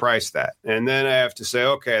where I'm going to price that. And then I have to say,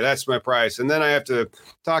 okay, that's my price. And then I have to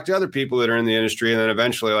talk to other people that are in the industry and then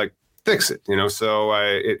eventually fix it, so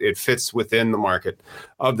it fits within the market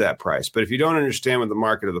of that price. But if you don't understand what the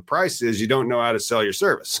market of the price is, you don't know how to sell your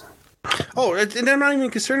service. Oh, and I'm not even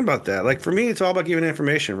concerned about that. Like for me, it's all about giving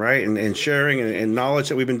information, right? And sharing and knowledge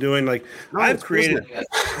that we've been doing. Like I've created,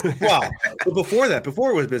 wow. But before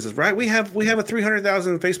it was business, right? We have a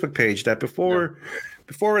 300,000 Facebook page that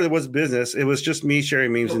before it was business, it was just me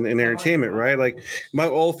sharing memes and entertainment, right? Like my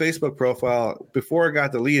old Facebook profile, before it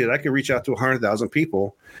got deleted, I could reach out to 100,000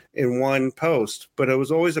 people in one post, but it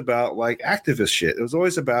was always about like activist shit. It was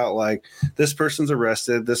always about like this person's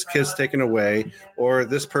arrested, this kid's taken away, or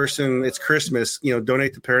this person, it's Christmas,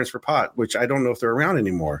 donate to Parents for Pot, which I don't know if they're around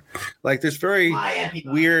anymore. Like there's very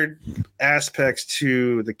weird aspects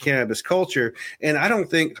to the cannabis culture. And I don't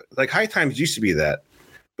think like High Times used to be that.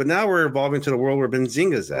 But now we're evolving to the world where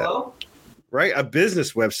Benzinga's at, right? A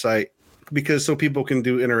business website because so people can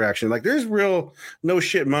do interaction. Like there's real no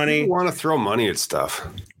shit money. People want to throw money at stuff.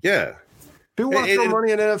 Yeah. People want to throw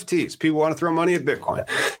money at NFTs. People want to throw money at Bitcoin.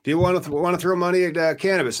 People want to throw money at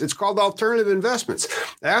cannabis. It's called alternative investments.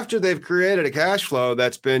 After they've created a cash flow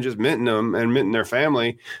that's been just minting them and minting their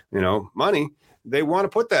family, money, they want to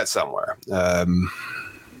put that somewhere.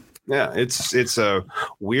 Yeah, it's a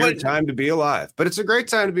weird time to be alive, but it's a great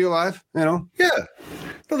time to be alive, Yeah.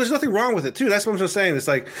 No, there's nothing wrong with it, too. That's what I'm just saying. It's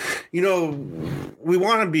like, we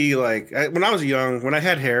want to be like, when I was young, when I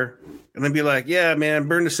had hair, and then be like, yeah, man,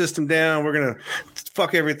 burn the system down. We're going to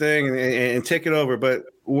fuck everything and take it over. But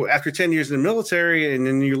after 10 years in the military, and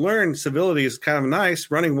then you learn civility is kind of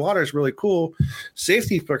nice. Running water is really cool.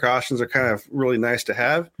 Safety precautions are kind of really nice to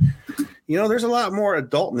have. There's a lot more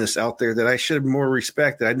adultness out there that I should more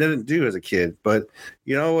respect that I didn't do as a kid. But,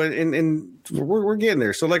 and we're getting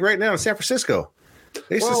there. So like right now in San Francisco,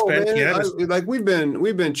 They suspend cannabis. Like we've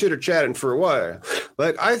been chitter chatting for a while.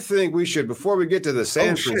 Like I think we should, before we get to the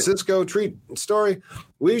San Francisco treat story,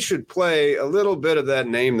 we should play a little bit of that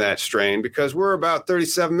Name That Strain, because we're about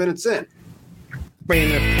 37 minutes in.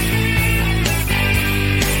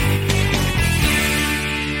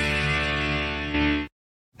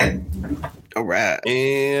 All right.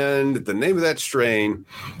 And the name of that strain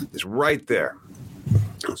is right there.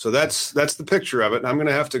 So that's the picture of it. And I'm going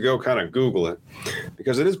to have to go kind of Google it,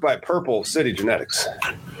 because it is by Purple City Genetics.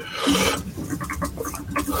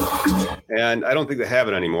 And I don't think they have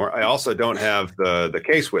it anymore. I also don't have the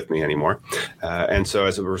case with me anymore. And so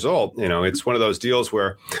as a result, it's one of those deals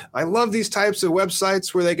where I love these types of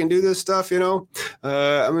websites where they can do this stuff, I'm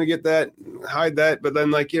going to get that, hide that. But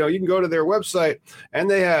then you can go to their website and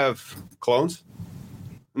they have clones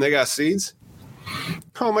and they got seeds.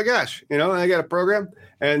 Oh my gosh, and I got a program.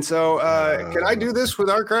 And so can I do this with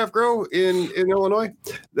our craft grow in Illinois?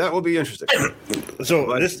 That will be interesting.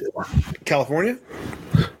 So this California?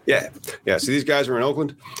 Yeah. So these guys are in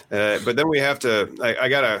Oakland, but then we have to. I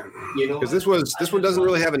gotta, because this one doesn't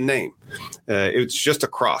really have a name. It's just a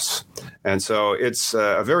cross, and so it's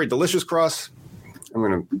a very delicious cross. I'm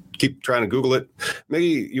gonna keep trying to Google it.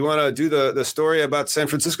 Maybe you want to do the story about San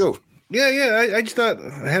Francisco? Yeah. I just thought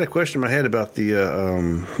I had a question in my head about the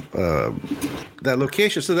that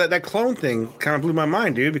location. So that clone thing kind of blew my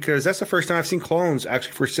mind, dude, because that's the first time I've seen clones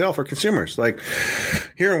actually for sale for consumers. Like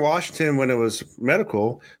here in Washington, when it was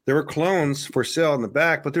medical, there were clones for sale in the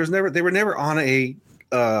back, but they were never on a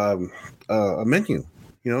menu.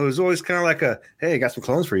 It was always kind of like hey, I got some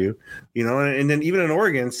clones for you, and then even in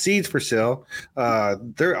Oregon, seeds for sale.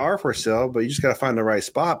 There are for sale, but you just got to find the right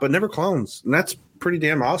spot, but never clones. And that's pretty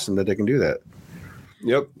damn awesome that they can do that.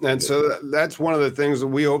 Yep. And so that's one of the things that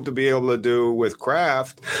we hope to be able to do with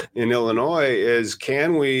craft in Illinois is,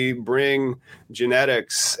 can we bring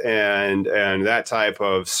genetics and that type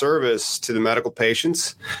of service to the medical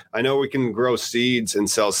patients? I know we can grow seeds and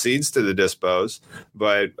sell seeds to the dispos,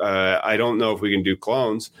 but I don't know if we can do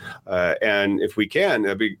clones. And if we can,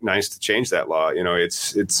 it'd be nice to change that law.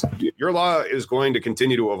 It's your law is going to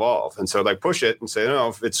continue to evolve. And so push it and say, no,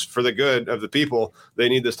 if it's for the good of the people, they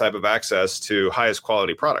need this type of access to highest quality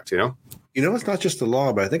product, it's not just the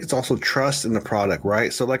law, but I think it's also trust in the product,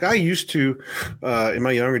 right? So I used to, in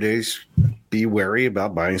my younger days, be wary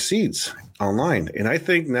about buying seeds online. And I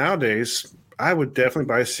think nowadays I would definitely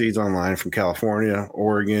buy seeds online from California,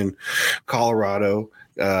 Oregon, Colorado,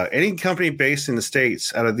 any company based in the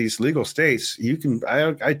States, out of these legal states.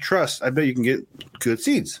 I trust, I bet you can get good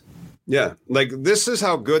seeds. Yeah, this is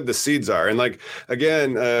how good the seeds are. And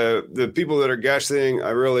again, the people that are guessing, I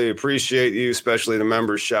really appreciate you, especially the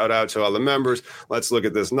members. Shout out to all the members. Let's look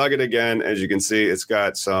at this nugget again. As you can see, it's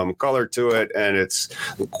got some color to it, and it's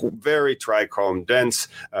very trichome dense.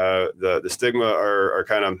 The stigma are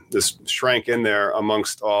kind of this shrank in there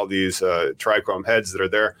amongst all these trichome heads that are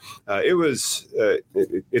there.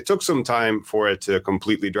 It took some time for it to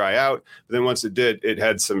completely dry out. But then once it did, it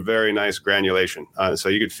had some very nice granulation. So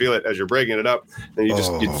you could feel it as you're breaking it up, and you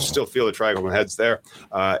still feel the trichome heads there.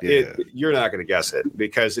 You're not going to guess it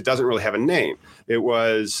because it doesn't really have a name. It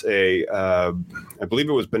was I believe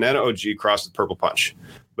it was Banana OG crossed with Purple Punch,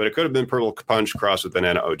 but it could have been Purple Punch crossed with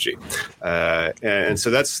Banana OG. And so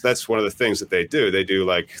that's one of the things that they do. They do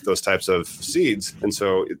those types of seeds. And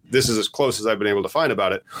so this is as close as I've been able to find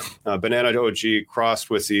about it. Banana OG crossed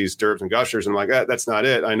with these Derbs and Gushers. And I'm like, that's not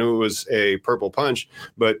it. I knew it was a Purple Punch,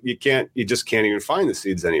 but you just can't even find the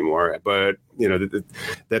seeds anymore. But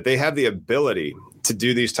that they have the ability to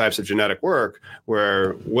do these types of genetic work,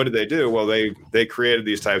 where what did they do? Well, they created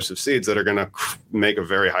these types of seeds that are going to make a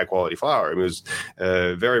very high quality flower. It was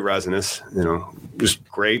very resinous, just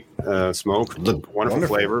great smoke, wonderful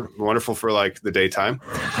flavor, wonderful for the daytime.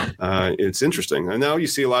 It's interesting. And now you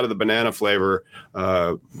see a lot of the banana flavor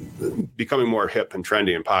becoming more hip and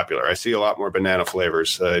trendy and popular. I see a lot more banana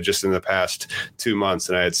flavors just in the past 2 months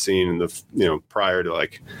than I had seen in the prior to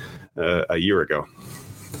a year ago.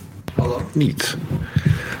 Neat.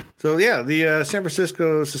 So the San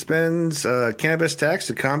Francisco suspends cannabis tax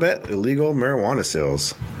to combat illegal marijuana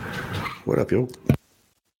sales. What up, yo?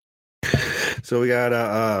 So we got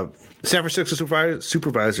San Francisco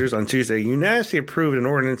supervisors on Tuesday unanimously approved an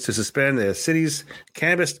ordinance to suspend the city's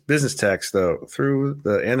cannabis business tax, through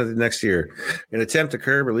the end of the next year, in an attempt to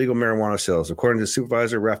curb illegal marijuana sales. According to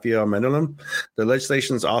Supervisor Rafael Mandelum, the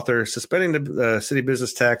legislation's author, suspending the city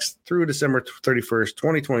business tax through December 31st,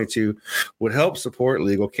 2022, would help support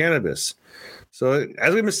legal cannabis. So,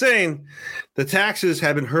 as we've been saying, the taxes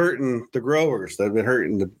have been hurting the growers. They've been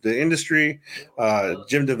hurting the industry.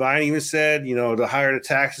 Jim Devine even said, the higher the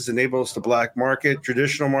taxes enable promotes the black market,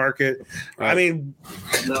 traditional market. I mean,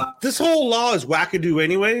 this whole law is wackadoo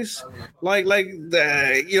anyways.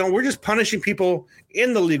 We're just punishing people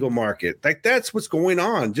in the legal market. Like, that's what's going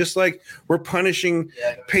on. Just like we're punishing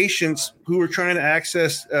patients who are trying to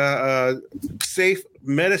access safe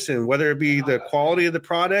medicine, whether it be the quality of the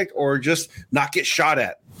product or just not get shot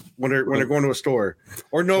at when they're going to a store,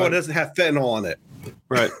 or it doesn't have fentanyl on it.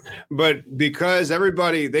 Right. But because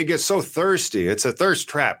they get so thirsty, it's a thirst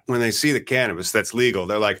trap when they see the cannabis that's legal.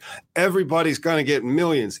 They're like, everybody's going to get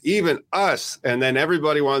millions, even us. And then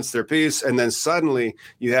everybody wants their piece. And then suddenly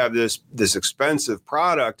you have this expensive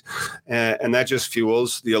product, and that just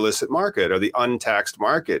fuels the illicit market or the untaxed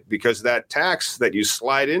market, because that tax that you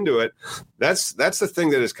slide into it, that's the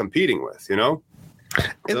thing that is competing with, So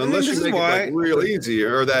unless you make it real easy,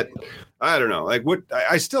 or that, I don't know,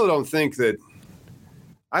 I still don't think that.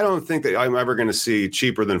 I don't think that I'm ever going to see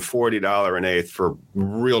cheaper than $40 an eighth for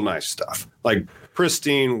real nice stuff, like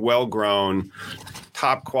pristine, well-grown,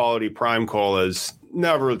 top quality prime colas.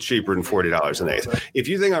 Never cheaper than $40 an eighth. If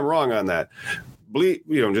you think I'm wrong on that,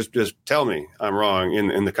 just tell me I'm wrong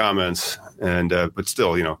in the comments. And but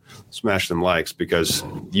still, smash them likes, because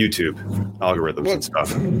YouTube algorithms and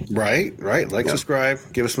stuff. Right. Subscribe,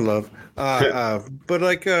 give us some love. But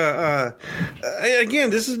again,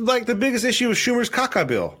 this is like the biggest issue with Schumer's caca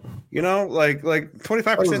bill.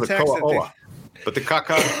 25% tax. But the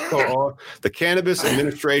caca, the Cannabis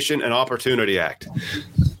Administration and Opportunity Act,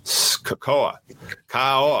 CAOA.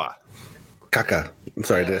 Caca. I'm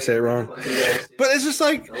sorry, did I say it wrong? But it's just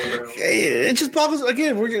like, it just boggles.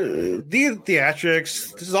 Again, we're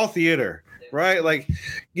theatrics. This is all theater, right? Like,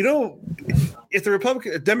 if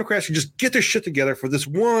the Democrats could just get their shit together for this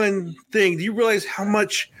one thing, do you realize how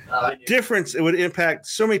much difference it would impact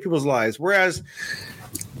so many people's lives? Whereas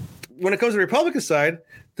when it comes to the Republican side,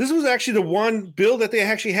 this was actually the one bill that they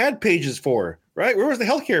actually had pages for, right? Where was the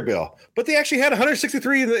healthcare bill? But they actually had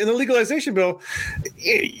 163 in the legalization bill.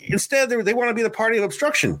 Instead, they want to be the party of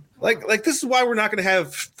obstruction. Like this is why we're not going to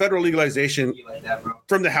have federal legalization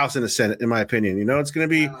from the House and the Senate, in my opinion. It's going to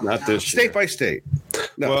be not this state by state.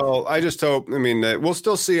 No. Well, I just hope. We'll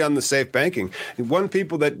still see on the safe banking. One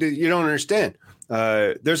people that you don't understand.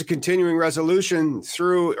 There's a continuing resolution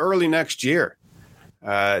through early next year.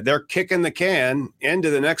 They're kicking the can into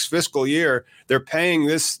the next fiscal year. They're paying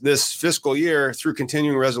this fiscal year through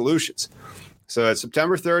continuing resolutions. So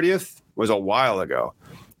September 30th was a while ago.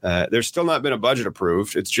 There's still not been a budget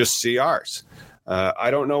approved. It's just CRs.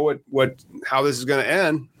 I don't know how this is going to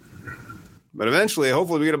end, but eventually,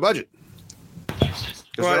 hopefully, we get a budget.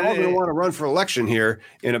 Because they're all going to want to run for election here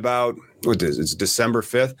in about, it's December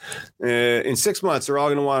 5th. In 6 months, they're all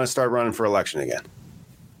going to want to start running for election again.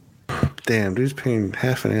 Damn, dude's paying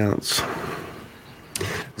half an ounce.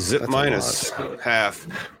 Zip minus half,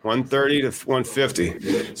 130 to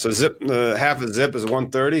 150. So half a zip is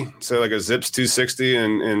 130. So like a zip's 260,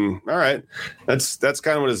 and all right, that's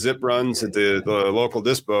kind of what a zip runs at the local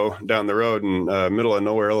dispo down the road in middle of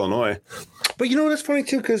nowhere, Illinois. But that's funny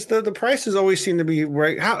too, because the prices always seem to be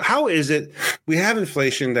right. How is it we have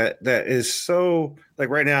inflation that is so, like,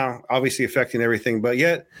 right now obviously affecting everything, but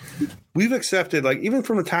yet we've accepted, like, even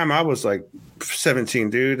from the time I was like 17,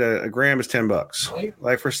 dude, a gram is $10.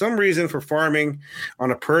 Like, for some reason, for farming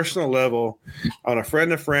on a personal level, on a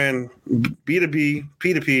friend to friend, B2B,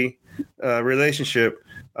 P2P relationship,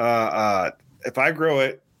 if I grow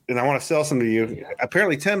it and I want to sell some to you,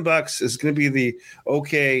 apparently $10 is going to be the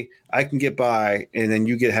okay, I can get by, and then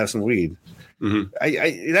you have some weed.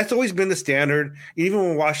 Mm-hmm. That's always been the standard, even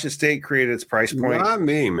when Washington State created its price point. Not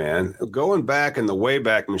me, man. Going back in the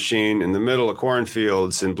Wayback Machine in the middle of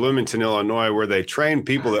cornfields in Bloomington, Illinois, where they train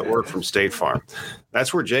people that work from State Farm.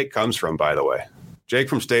 That's where Jake comes from, by the way. Jake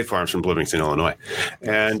from State Farm's from Bloomington, Illinois,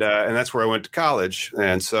 and that's where I went to college.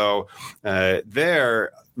 And so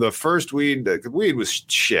there, the first weed was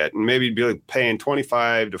shit, and maybe you'd be like paying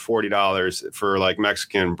 $25 to $40 for like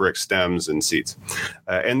Mexican brick stems and seeds.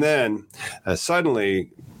 And then suddenly,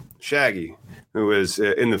 Shaggy, who was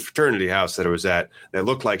in the fraternity house that I was at, that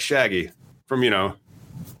looked like Shaggy from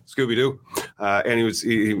Scooby-Doo, and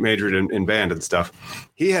he majored in band and stuff.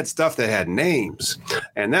 He had stuff that had names,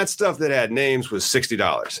 and that stuff that had names was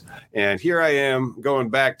 $60. And here I am going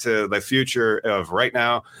back to the future of right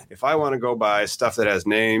now. If I want to go buy stuff that has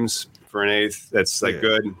names for an eighth, that's like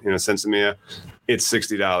good, Sensimilla, it's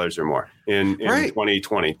 $60 or more in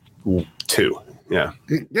 2022. Yeah.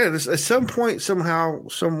 There's at some point, somehow,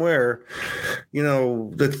 somewhere,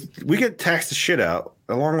 that we get taxed the shit out,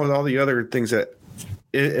 along with all the other things that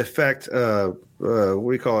affect what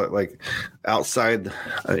do you call it, like outside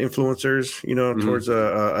influencers, towards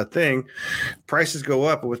a thing, prices go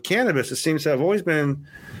up. But with cannabis, it seems to have always been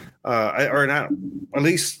or not, at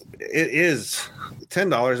least it is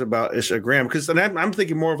 $10 about a gram. Because I'm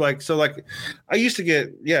thinking more of like, so like I used to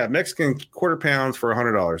get Mexican quarter pounds for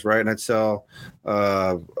 $100, right? And I'd sell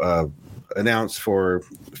an ounce for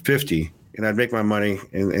 $50, and I'd make my money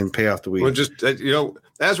and pay off the weed. Well, just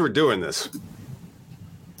as we're doing this.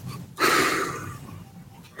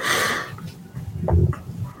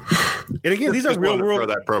 And again, these are real world. Throw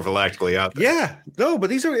that prophylactically out there. Yeah, no,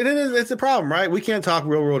 but it's a problem, right? We can't talk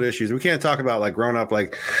real world issues. We can't talk about like grown up,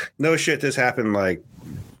 like no shit, this happened like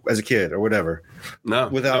as a kid or whatever. No,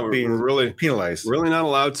 without being really penalized. Really not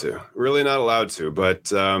allowed to. Really not allowed to.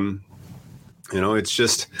 But it's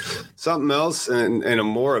just something else, and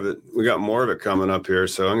more of it. We got more of it coming up here,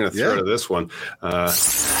 so I'm going to throw to this one.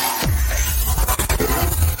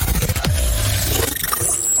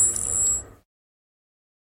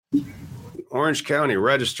 Orange County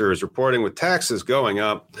Register is reporting with taxes going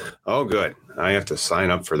up. Oh, good. I have to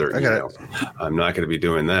sign up for their emails. I'm not going to be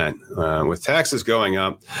doing that. With taxes going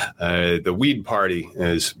up, the weed party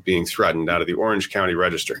is being threatened out of the Orange County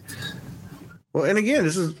Register. Well, and again,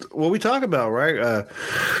 this is what we talk about, right?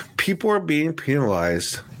 People are being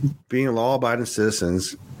penalized, being law-abiding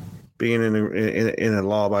citizens, being in a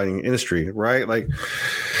law-abiding industry, right? Like,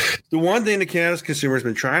 the one thing the cannabis consumer has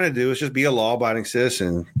been trying to do is just be a law-abiding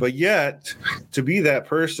citizen. But yet, to be that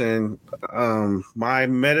person, my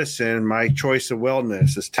medicine, my choice of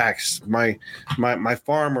wellness is taxed. My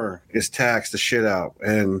farmer is taxed the shit out,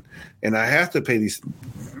 and I have to pay these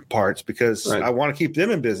parts because I want to keep them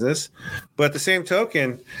in business. But at the same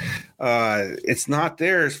token, it's not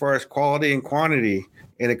there as far as quality and quantity,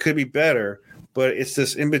 and it could be better. But it's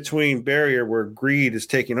this in-between barrier where greed is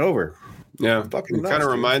taking over. Yeah, it kind of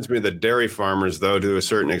reminds me of the dairy farmers, though, to a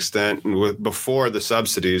certain extent, and before the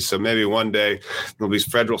subsidies. So maybe one day there'll be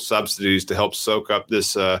federal subsidies to help soak up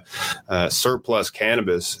this surplus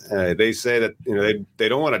cannabis. They say that they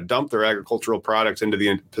don't want to dump their agricultural products into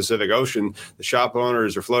the Pacific Ocean. The shop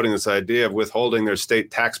owners are floating this idea of withholding their state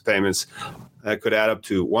tax payments. That could add up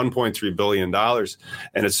to $1.3 billion.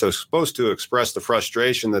 And it's supposed to express the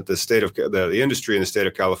frustration that the industry in the state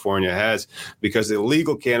of California has, because the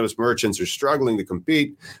illegal cannabis merchants are struggling to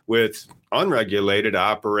compete with unregulated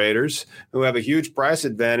operators who have a huge price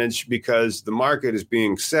advantage because the market is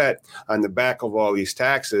being set on the back of all these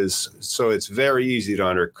taxes. So it's very easy to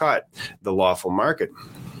undercut the lawful market.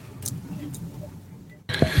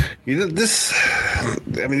 It's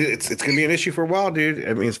going to be an issue for a while, dude.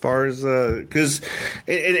 I mean, as far as because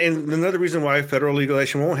and another reason why federal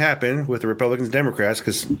legalization won't happen with the Republicans and Democrats,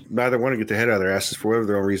 because neither want to get their head out of their asses for whatever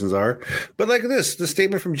their own reasons are. But like the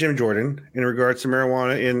statement from Jim Jordan in regards to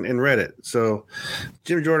marijuana in Reddit. So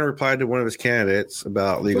Jim Jordan replied to one of his candidates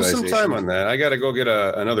about legalization. Some time on that. I got to go get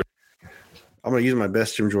another. I'm going to use my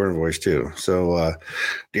best Jim Jordan voice too. So,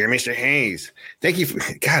 dear Mr. Hayes, thank you for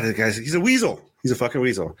God, guys. He's a weasel. He's a fucking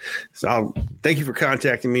weasel. So thank you for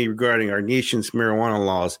contacting me regarding our nation's marijuana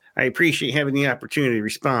laws. I appreciate having the opportunity to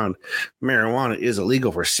respond. Marijuana is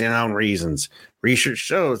illegal for sound reasons. Research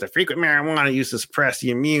shows that frequent marijuana use to suppress the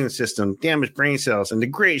immune system, damage brain cells, and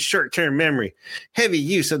degrade short-term memory. Heavy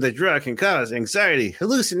use of the drug can cause anxiety,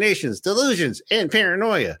 hallucinations, delusions, and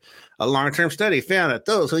paranoia. A long-term study found that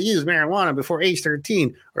those who use marijuana before age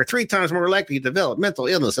 13 are 3 times more likely to develop mental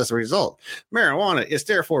illness as a result. Marijuana is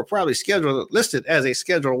therefore probably listed as a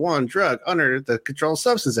Schedule I drug under the Controlled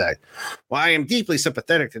Substances Act. While I am deeply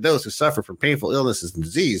sympathetic to those who suffer from painful illnesses and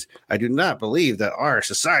disease, I do not believe that our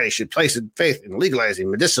society should place faith in legalizing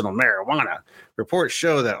medicinal marijuana. Reports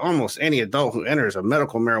show that almost any adult who enters a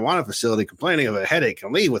medical marijuana facility complaining of a headache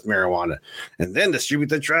can leave with marijuana and then distribute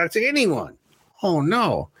the drug to anyone. Oh,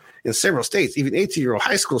 no. In several states, even 18-year-old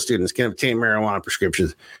high school students can obtain marijuana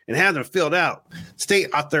prescriptions and have them filled out.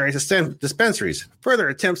 State-authorized dispensaries. Further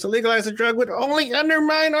attempts to legalize the drug would only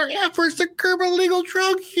undermine our efforts to curb illegal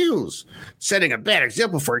drug use, setting a bad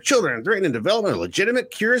example for children and threatening the development of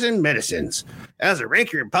legitimate cures and medicines. As a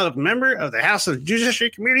ranking Republican member of the House of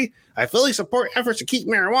Judiciary Committee, I fully support efforts to keep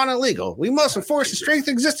marijuana legal. We must enforce and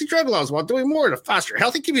strengthen existing drug laws while doing more to foster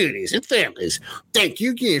healthy communities and families. Thank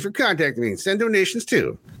you again for contacting me and send donations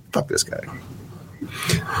too. Fuck this guy.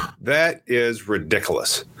 That is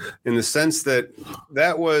ridiculous in the sense that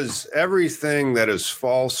was everything that is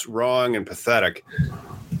false, wrong, and pathetic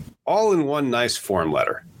all in one nice form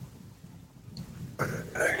letter.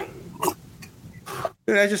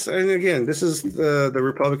 And again, this is the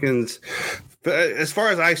Republicans But as far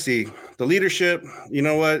as I see, the leadership, you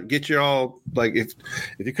know what? Get you all like if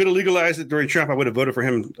you could have legalized it during Trump, I would have voted for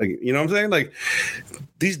him. Like, you know what I'm saying? Like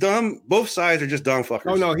these both sides are just dumb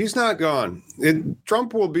fuckers. Oh no, he's not gone.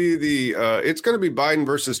 Trump will be it's going to be Biden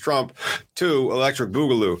versus Trump too, electric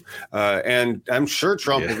boogaloo, and I'm sure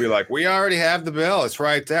Trump will be like, we already have the bill, it's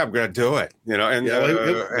right there, I'm going to do it, and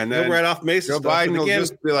and then right off Mesa. Joe Biden will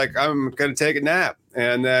just be like, I'm going to take a nap,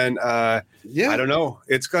 and then I don't know,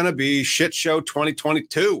 it's going to be shit show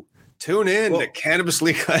 2022. Tune in to cannabis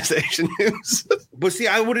legalization news. But see,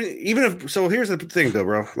 I wouldn't even if. So here's the thing, though,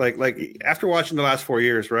 bro. Like after watching the last 4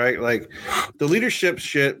 years, right? Like the leadership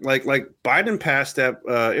shit. Like Biden passed that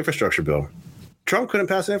infrastructure bill. Trump couldn't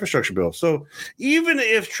pass the infrastructure bill. So even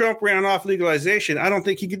if Trump ran off legalization, I don't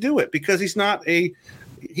think he could do it because he's not a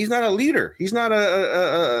leader. He's not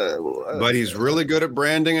but he's really good at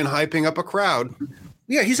branding and hyping up a crowd.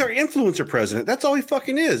 Yeah, he's our influencer president. That's all he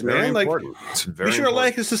fucking is, man. Very like, important. It's very be sure to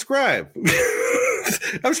like and subscribe.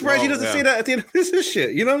 I'm surprised he doesn't say that at the end of this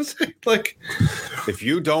shit. You know what I'm saying? Like, if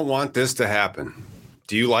you don't want this to happen,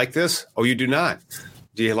 do you like this? Oh, you do not.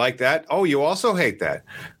 Do you like that? Oh, you also hate that.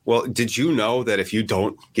 Well, did you know that if you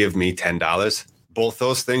don't give me $10, both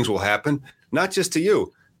those things will happen? Not just to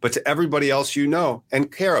you, but to everybody else you know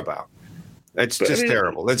and care about. It's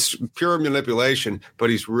terrible. It's pure manipulation, but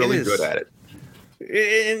he's really good at it.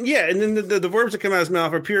 And then the verbs that come out of his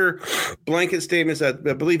mouth are pure blanket statements that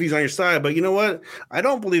I believe he's on your side. But you know what? I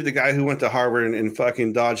don't believe the guy who went to Harvard and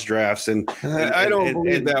fucking dodged drafts. And I don't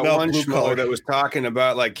believe that one schmo that was talking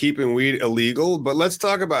about like keeping weed illegal. But let's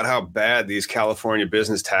talk about how bad these California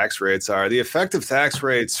business tax rates are. The effective tax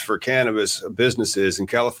rates for cannabis businesses in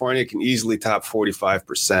California can easily top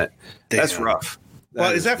 45%. That's rough.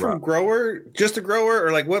 Well, is that from just a grower,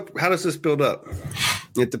 or like what? How does this build up?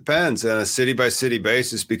 It depends on a city by city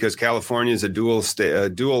basis because California is a dual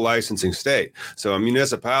licensing state. So a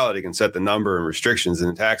municipality can set the number and restrictions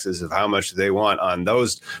and taxes of how much they want on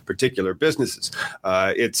those particular businesses.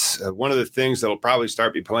 It's one of the things that will probably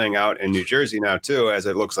start be playing out in New Jersey now too, as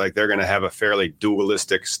it looks like they're going to have a fairly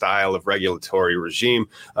dualistic style of regulatory regime,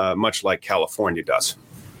 much like California does.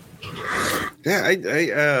 Yeah,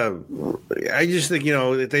 I just think,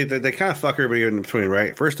 they kind of fuck everybody in between,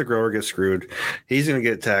 right? First, the grower gets screwed. He's going to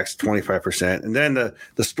get taxed 25%. And then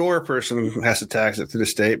the store person has to tax it to the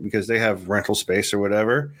state because they have rental space or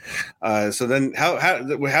whatever. So then how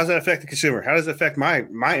does that affect the consumer? How does it affect my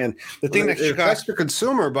end? The thing that affects the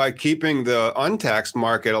consumer by keeping the untaxed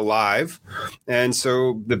market alive. And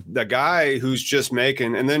so the guy who's just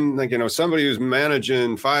making, and then somebody who's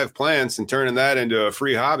managing 5 plants and turning that into a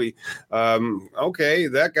free hobby, okay,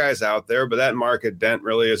 that guy's out there, but that market dent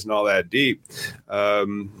really isn't all that deep.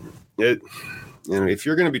 If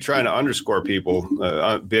you're going to be trying to underscore people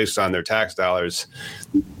based on their tax dollars,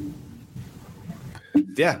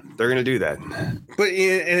 yeah, they're going to do that. But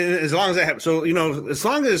as long as that happens, so as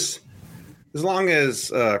long as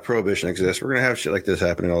prohibition exists, we're going to have shit like this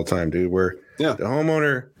happening all the time, dude. Where the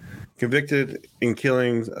homeowner convicted in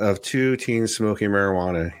killing of 2 teens smoking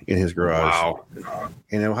marijuana in his garage. Wow.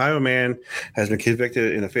 An Ohio man has been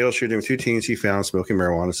convicted in a fatal shooting of 2 teens he found smoking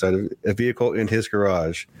marijuana inside of a vehicle in his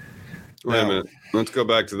garage. Wait a minute. Let's go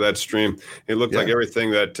back to that stream. It looked like everything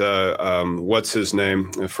that, what's his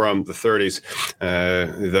name from the 30s,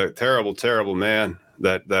 the terrible, terrible man.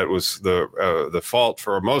 That was the fault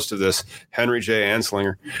for most of this, Henry J.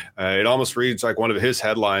 Anslinger. It almost reads like one of his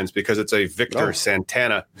headlines because it's a Victor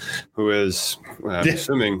Santana, who is,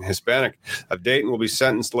 assuming Hispanic, of Dayton, will be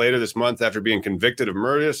sentenced later this month after being convicted of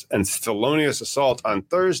murderous and felonious assault on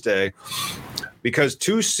Thursday because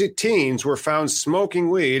 2 teens were found smoking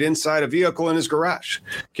weed inside a vehicle in his garage.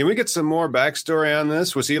 Can we get some more backstory on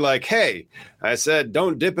this? Was he like, hey, I said,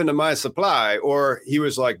 don't dip into my supply? Or he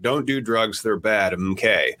was like, don't do drugs, they're bad,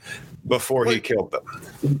 okay, before he killed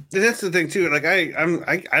them? That's the thing, too. Like,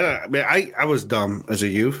 I was dumb as a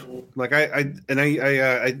youth. Like, I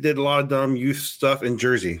did a lot of dumb youth stuff in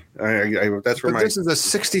Jersey. That's where this is a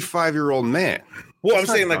 65-year-old man. Well, I'm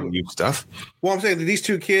saying stuff. Well, I'm saying that these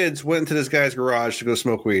 2 kids went into this guy's garage to go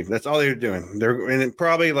smoke weed. That's all they were doing. And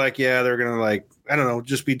probably they're gonna I don't know,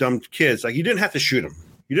 just be dumb kids. Like, you didn't have to shoot them.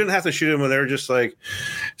 You didn't have to shoot them when they were just like,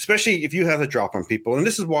 especially if you have to drop on people. And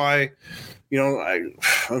this is why,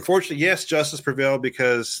 unfortunately, yes, justice prevailed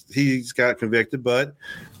because he's got convicted. But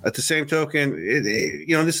at the same token,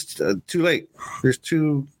 this is too late. There's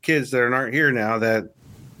 2 kids that aren't here now that.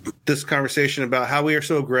 This conversation about how we are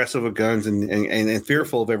so aggressive with guns and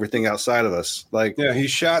fearful of everything outside of us. He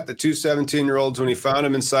shot the 2 17-year-olds when he found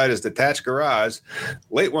them inside his detached garage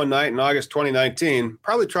late one night in August 2019,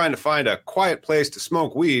 probably trying to find a quiet place to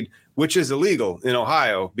smoke weed which is illegal in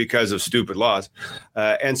Ohio because of stupid laws.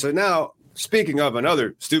 And so now, speaking of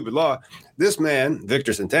another stupid law, this man,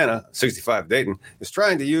 Victor Santana, 65 Dayton, is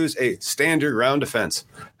trying to use a stand your ground defense.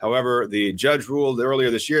 However, the judge ruled earlier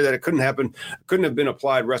this year that it couldn't have been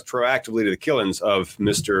applied retroactively to the killings of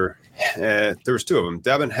Mr. There was two of them,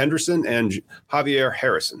 Devin Henderson and Javier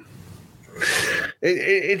Harrison.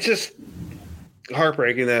 It's just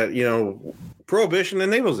heartbreaking that, you know, prohibition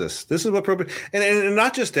enables this. This is what prohibition, and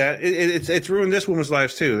not just that. It's ruined this woman's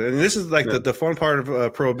lives too. And this is like the fun part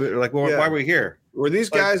of prohibition. Like, why are we here? Were these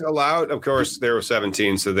guys allowed? Of course, they were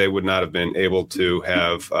 17, so they would not have been able to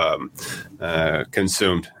have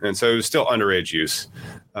consumed, and so it was still underage use.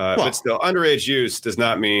 But still, underage use does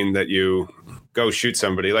not mean that you go shoot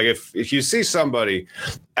somebody. Like if you see somebody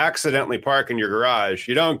accidentally park in your garage,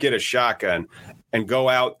 you don't get a shotgun and go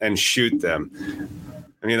out and shoot them.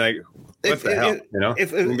 I mean, like, what the hell? You know,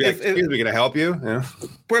 excuse me, can I help you? Yeah.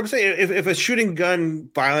 What I'm saying, if a shooting gun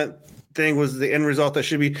violent thing was the end result, that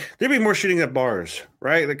should be, there'd be more shooting at bars,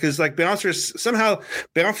 right? Because like bouncers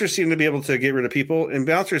seem to be able to get rid of people, and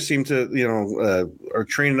bouncers seem to, you know, are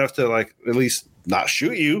trained enough to like at least not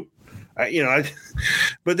shoot you.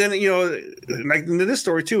 But then, you know, like in this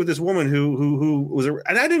story too, with this woman who was, and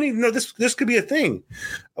I didn't even know this could be a thing.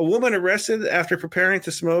 A woman arrested after preparing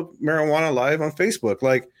to smoke marijuana live on Facebook.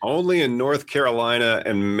 Like, only in North Carolina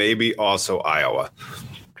and maybe also Iowa.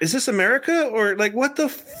 Is this America, or like what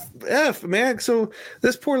the f, man? So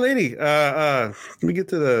this poor lady. Let me get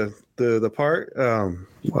to the part. Well,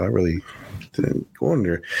 I really didn't go in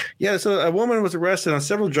there. Yeah, so a woman was arrested on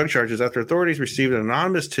several drug charges after authorities received an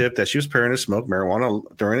anonymous tip that she was preparing to smoke marijuana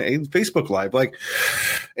during a Facebook Live. Like,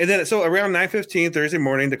 and then so around 9:15 Thursday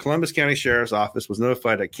morning, the Columbus County Sheriff's Office was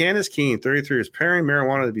notified that Candace Keene, 33, was preparing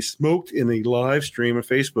marijuana to be smoked in a live stream of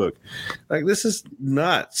Facebook. Like, this is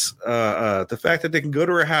nuts. The fact that they can go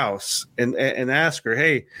to her house and ask her,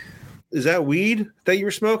 "Hey, is that weed that you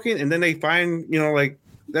were smoking?" And then they find, you know, like,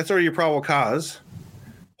 that's already your probable cause.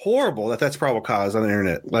 Horrible that's probable cause on the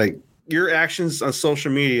internet. Like, your actions on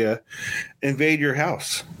social media invade your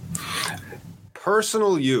house.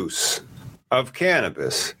 Personal use of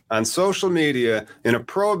cannabis on social media in a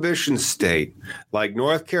prohibition state like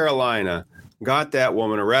North Carolina got that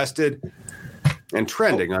woman arrested and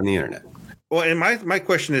trending on the internet. Well, and my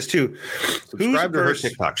question is too, subscribe to her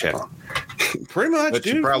TikTok channel. Pretty much, which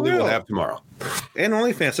dude. She probably will have tomorrow. And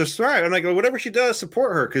OnlyFans. Subscribe. I'm like, whatever she does,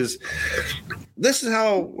 support her, because this is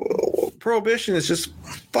how prohibition is just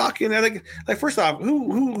fucking. Like first off,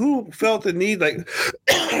 who felt the need? Like,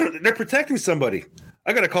 they're protecting somebody.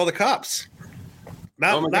 I got to call the cops.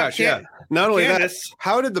 Oh my gosh! Yeah. Not only that,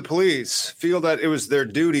 how did the police feel that it was their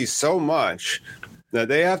duty so much that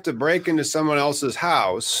they have to break into someone else's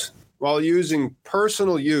house while using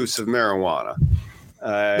personal use of marijuana?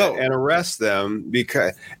 And arrest them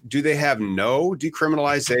because do they have no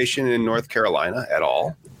decriminalization in North Carolina at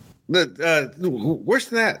all? Worse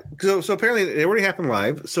than that. So apparently it already happened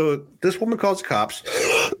live. So this woman calls the cops.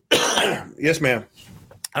 Yes, ma'am.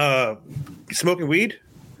 Smoking weed?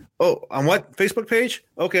 Oh, on what Facebook page?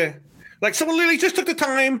 Okay. Like, someone literally just took the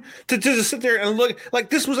time to just sit there and look. Like,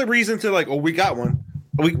 this was a reason to like, oh, we got one.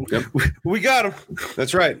 We got him.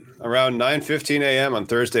 That's right. Around 9:15 a.m. on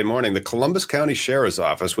Thursday morning, the Columbus County Sheriff's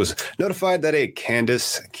Office was notified that a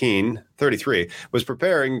Candace Keene, 33, was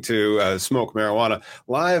preparing to smoke marijuana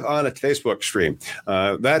live on a Facebook stream.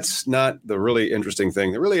 That's not the really interesting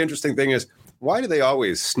thing. The really interesting thing is, why do they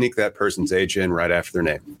always sneak that person's age in right after their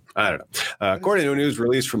name? I don't know. According to a news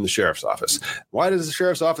release from the sheriff's office. Why does the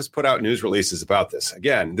sheriff's office put out news releases about this?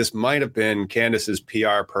 Again, this might have been Candace's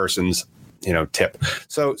PR person's tip.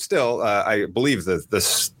 So still, I believe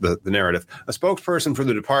the narrative. A spokesperson for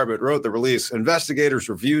the department wrote the release. Investigators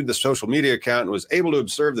reviewed the social media account and was able to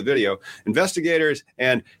observe the video. Investigators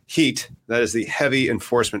and HEAT, that is the Heavy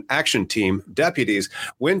Enforcement Action Team, deputies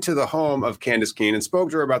went to the home of Candace Keene and spoke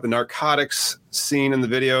to her about the narcotics seen in the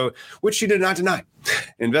video, which she did not deny.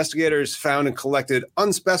 Investigators found and collected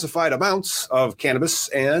unspecified amounts of cannabis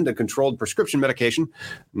and a controlled prescription medication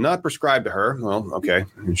not prescribed to her. Well, okay,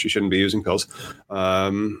 she shouldn't be using pills.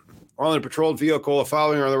 While in a patrolled vehicle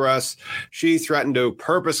following her arrest, she threatened to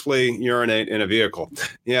purposely urinate in a vehicle.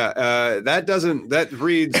 Yeah, that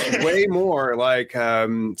reads way more like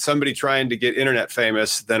somebody trying to get internet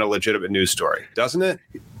famous than a legitimate news story, doesn't it?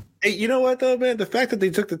 Hey, you know what, though, man? The fact that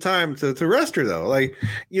they took the time to arrest her, though, like,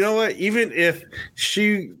 you know what? Even if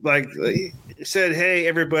she, like said, hey,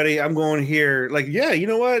 everybody, I'm going here. Like, yeah, you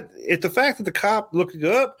know what? If the fact that the cop looked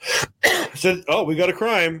up, said, oh, we got a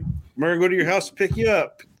crime. We're going to go to your house to pick you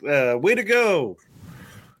up. Way to go.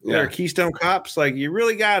 They're Keystone cops. Like, you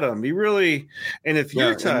really got them. You really, and if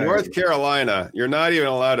you're tired, in North Carolina, you're not even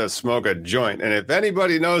allowed to smoke a joint. And if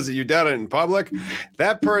anybody knows that you done it in public,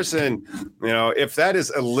 that person, if that is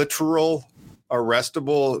a literal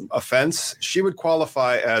arrestable offense, she would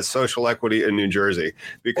qualify as social equity in New Jersey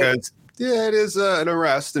because it is an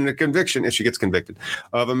arrest and a conviction if she gets convicted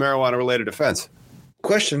of a marijuana related offense.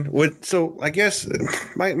 Question. So I guess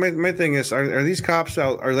my thing is, are these cops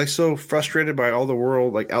out? Are they so frustrated by all the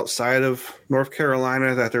world like outside of North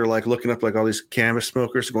Carolina that they're like looking up like all these cannabis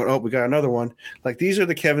smokers going, oh, we got another one. Like, these are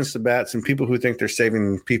the Kevin Sabats and people who think they're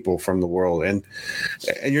saving people from the world, and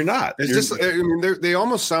you're not. They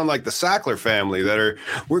almost sound like the Sackler family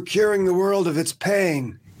we're curing the world of its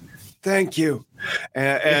pain. Thank you.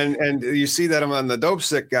 And you see that on the dope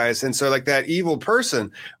sick guys. And so like that evil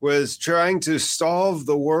person was trying to solve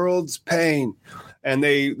the world's pain. And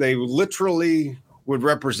they literally would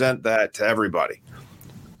represent that to everybody.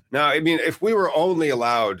 Now, I mean, if we were only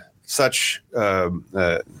allowed such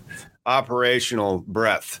operational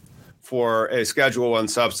breadth for a Schedule I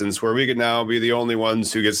substance where we could now be the only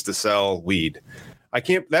ones who gets to sell weed.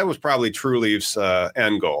 That was probably True Leaf's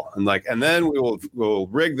end goal. And then we'll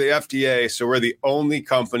rig the FDA so we're the only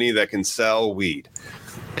company that can sell weed.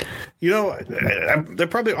 They're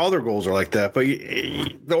probably all their goals are like that. But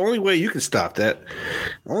the only way you can stop that,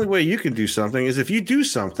 the only way you can do something is if you do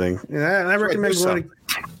something. And I recommend going to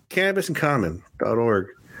cannabisandcommon.org.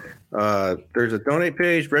 There's a donate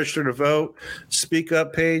page, register to vote, speak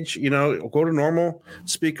up page. Go to normal,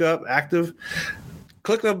 speak up, active.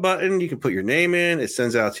 Click the button. You can put your name in. It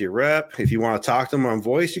sends out to your rep. If you want to talk to them on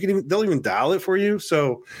voice, they'll even dial it for you.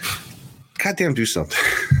 So, goddamn, do something.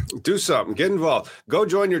 Do something. Get involved. Go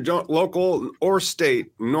join your local or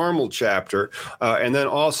state normal chapter. And then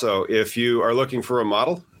also, if you are looking for a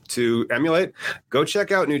model to emulate, go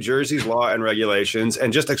check out New Jersey's law and regulations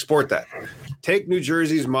and just export that. Take New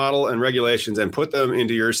Jersey's model and regulations and put them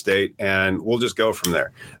into your state, and we'll just go from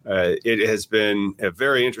there. It has been a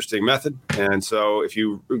very interesting method. And so if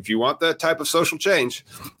you want that type of social change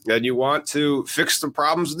and you want to fix the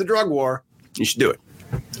problems of the drug war, you should do it.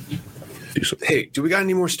 Hey, do we got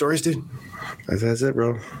any more stories, dude? That's it,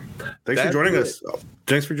 bro. Thanks for joining us.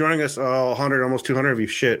 Thanks for joining us. 100, almost 200 of you.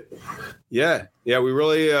 Shit. Yeah. We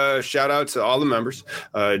really shout out to all the members.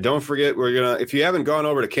 Don't forget, if you haven't gone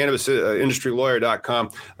over to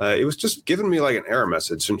cannabisindustrylawyer.com, it was just giving me like an error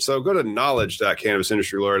message. And so go to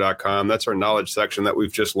knowledge.cannabisindustrylawyer.com. That's our knowledge section that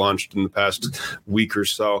we've just launched in the past week or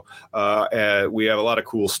so. We have a lot of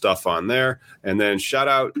cool stuff on there. And then shout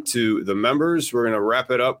out to the members. We're going to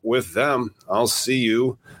wrap it up with them. I'll see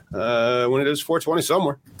you when it is 420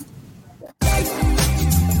 somewhere.